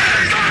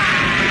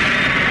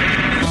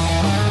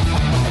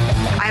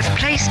 I have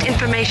placed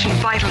information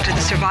vital to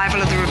the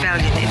survival of the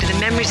rebellion into the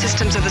memory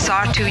systems of this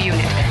R2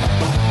 unit.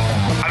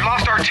 I've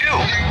lost R2.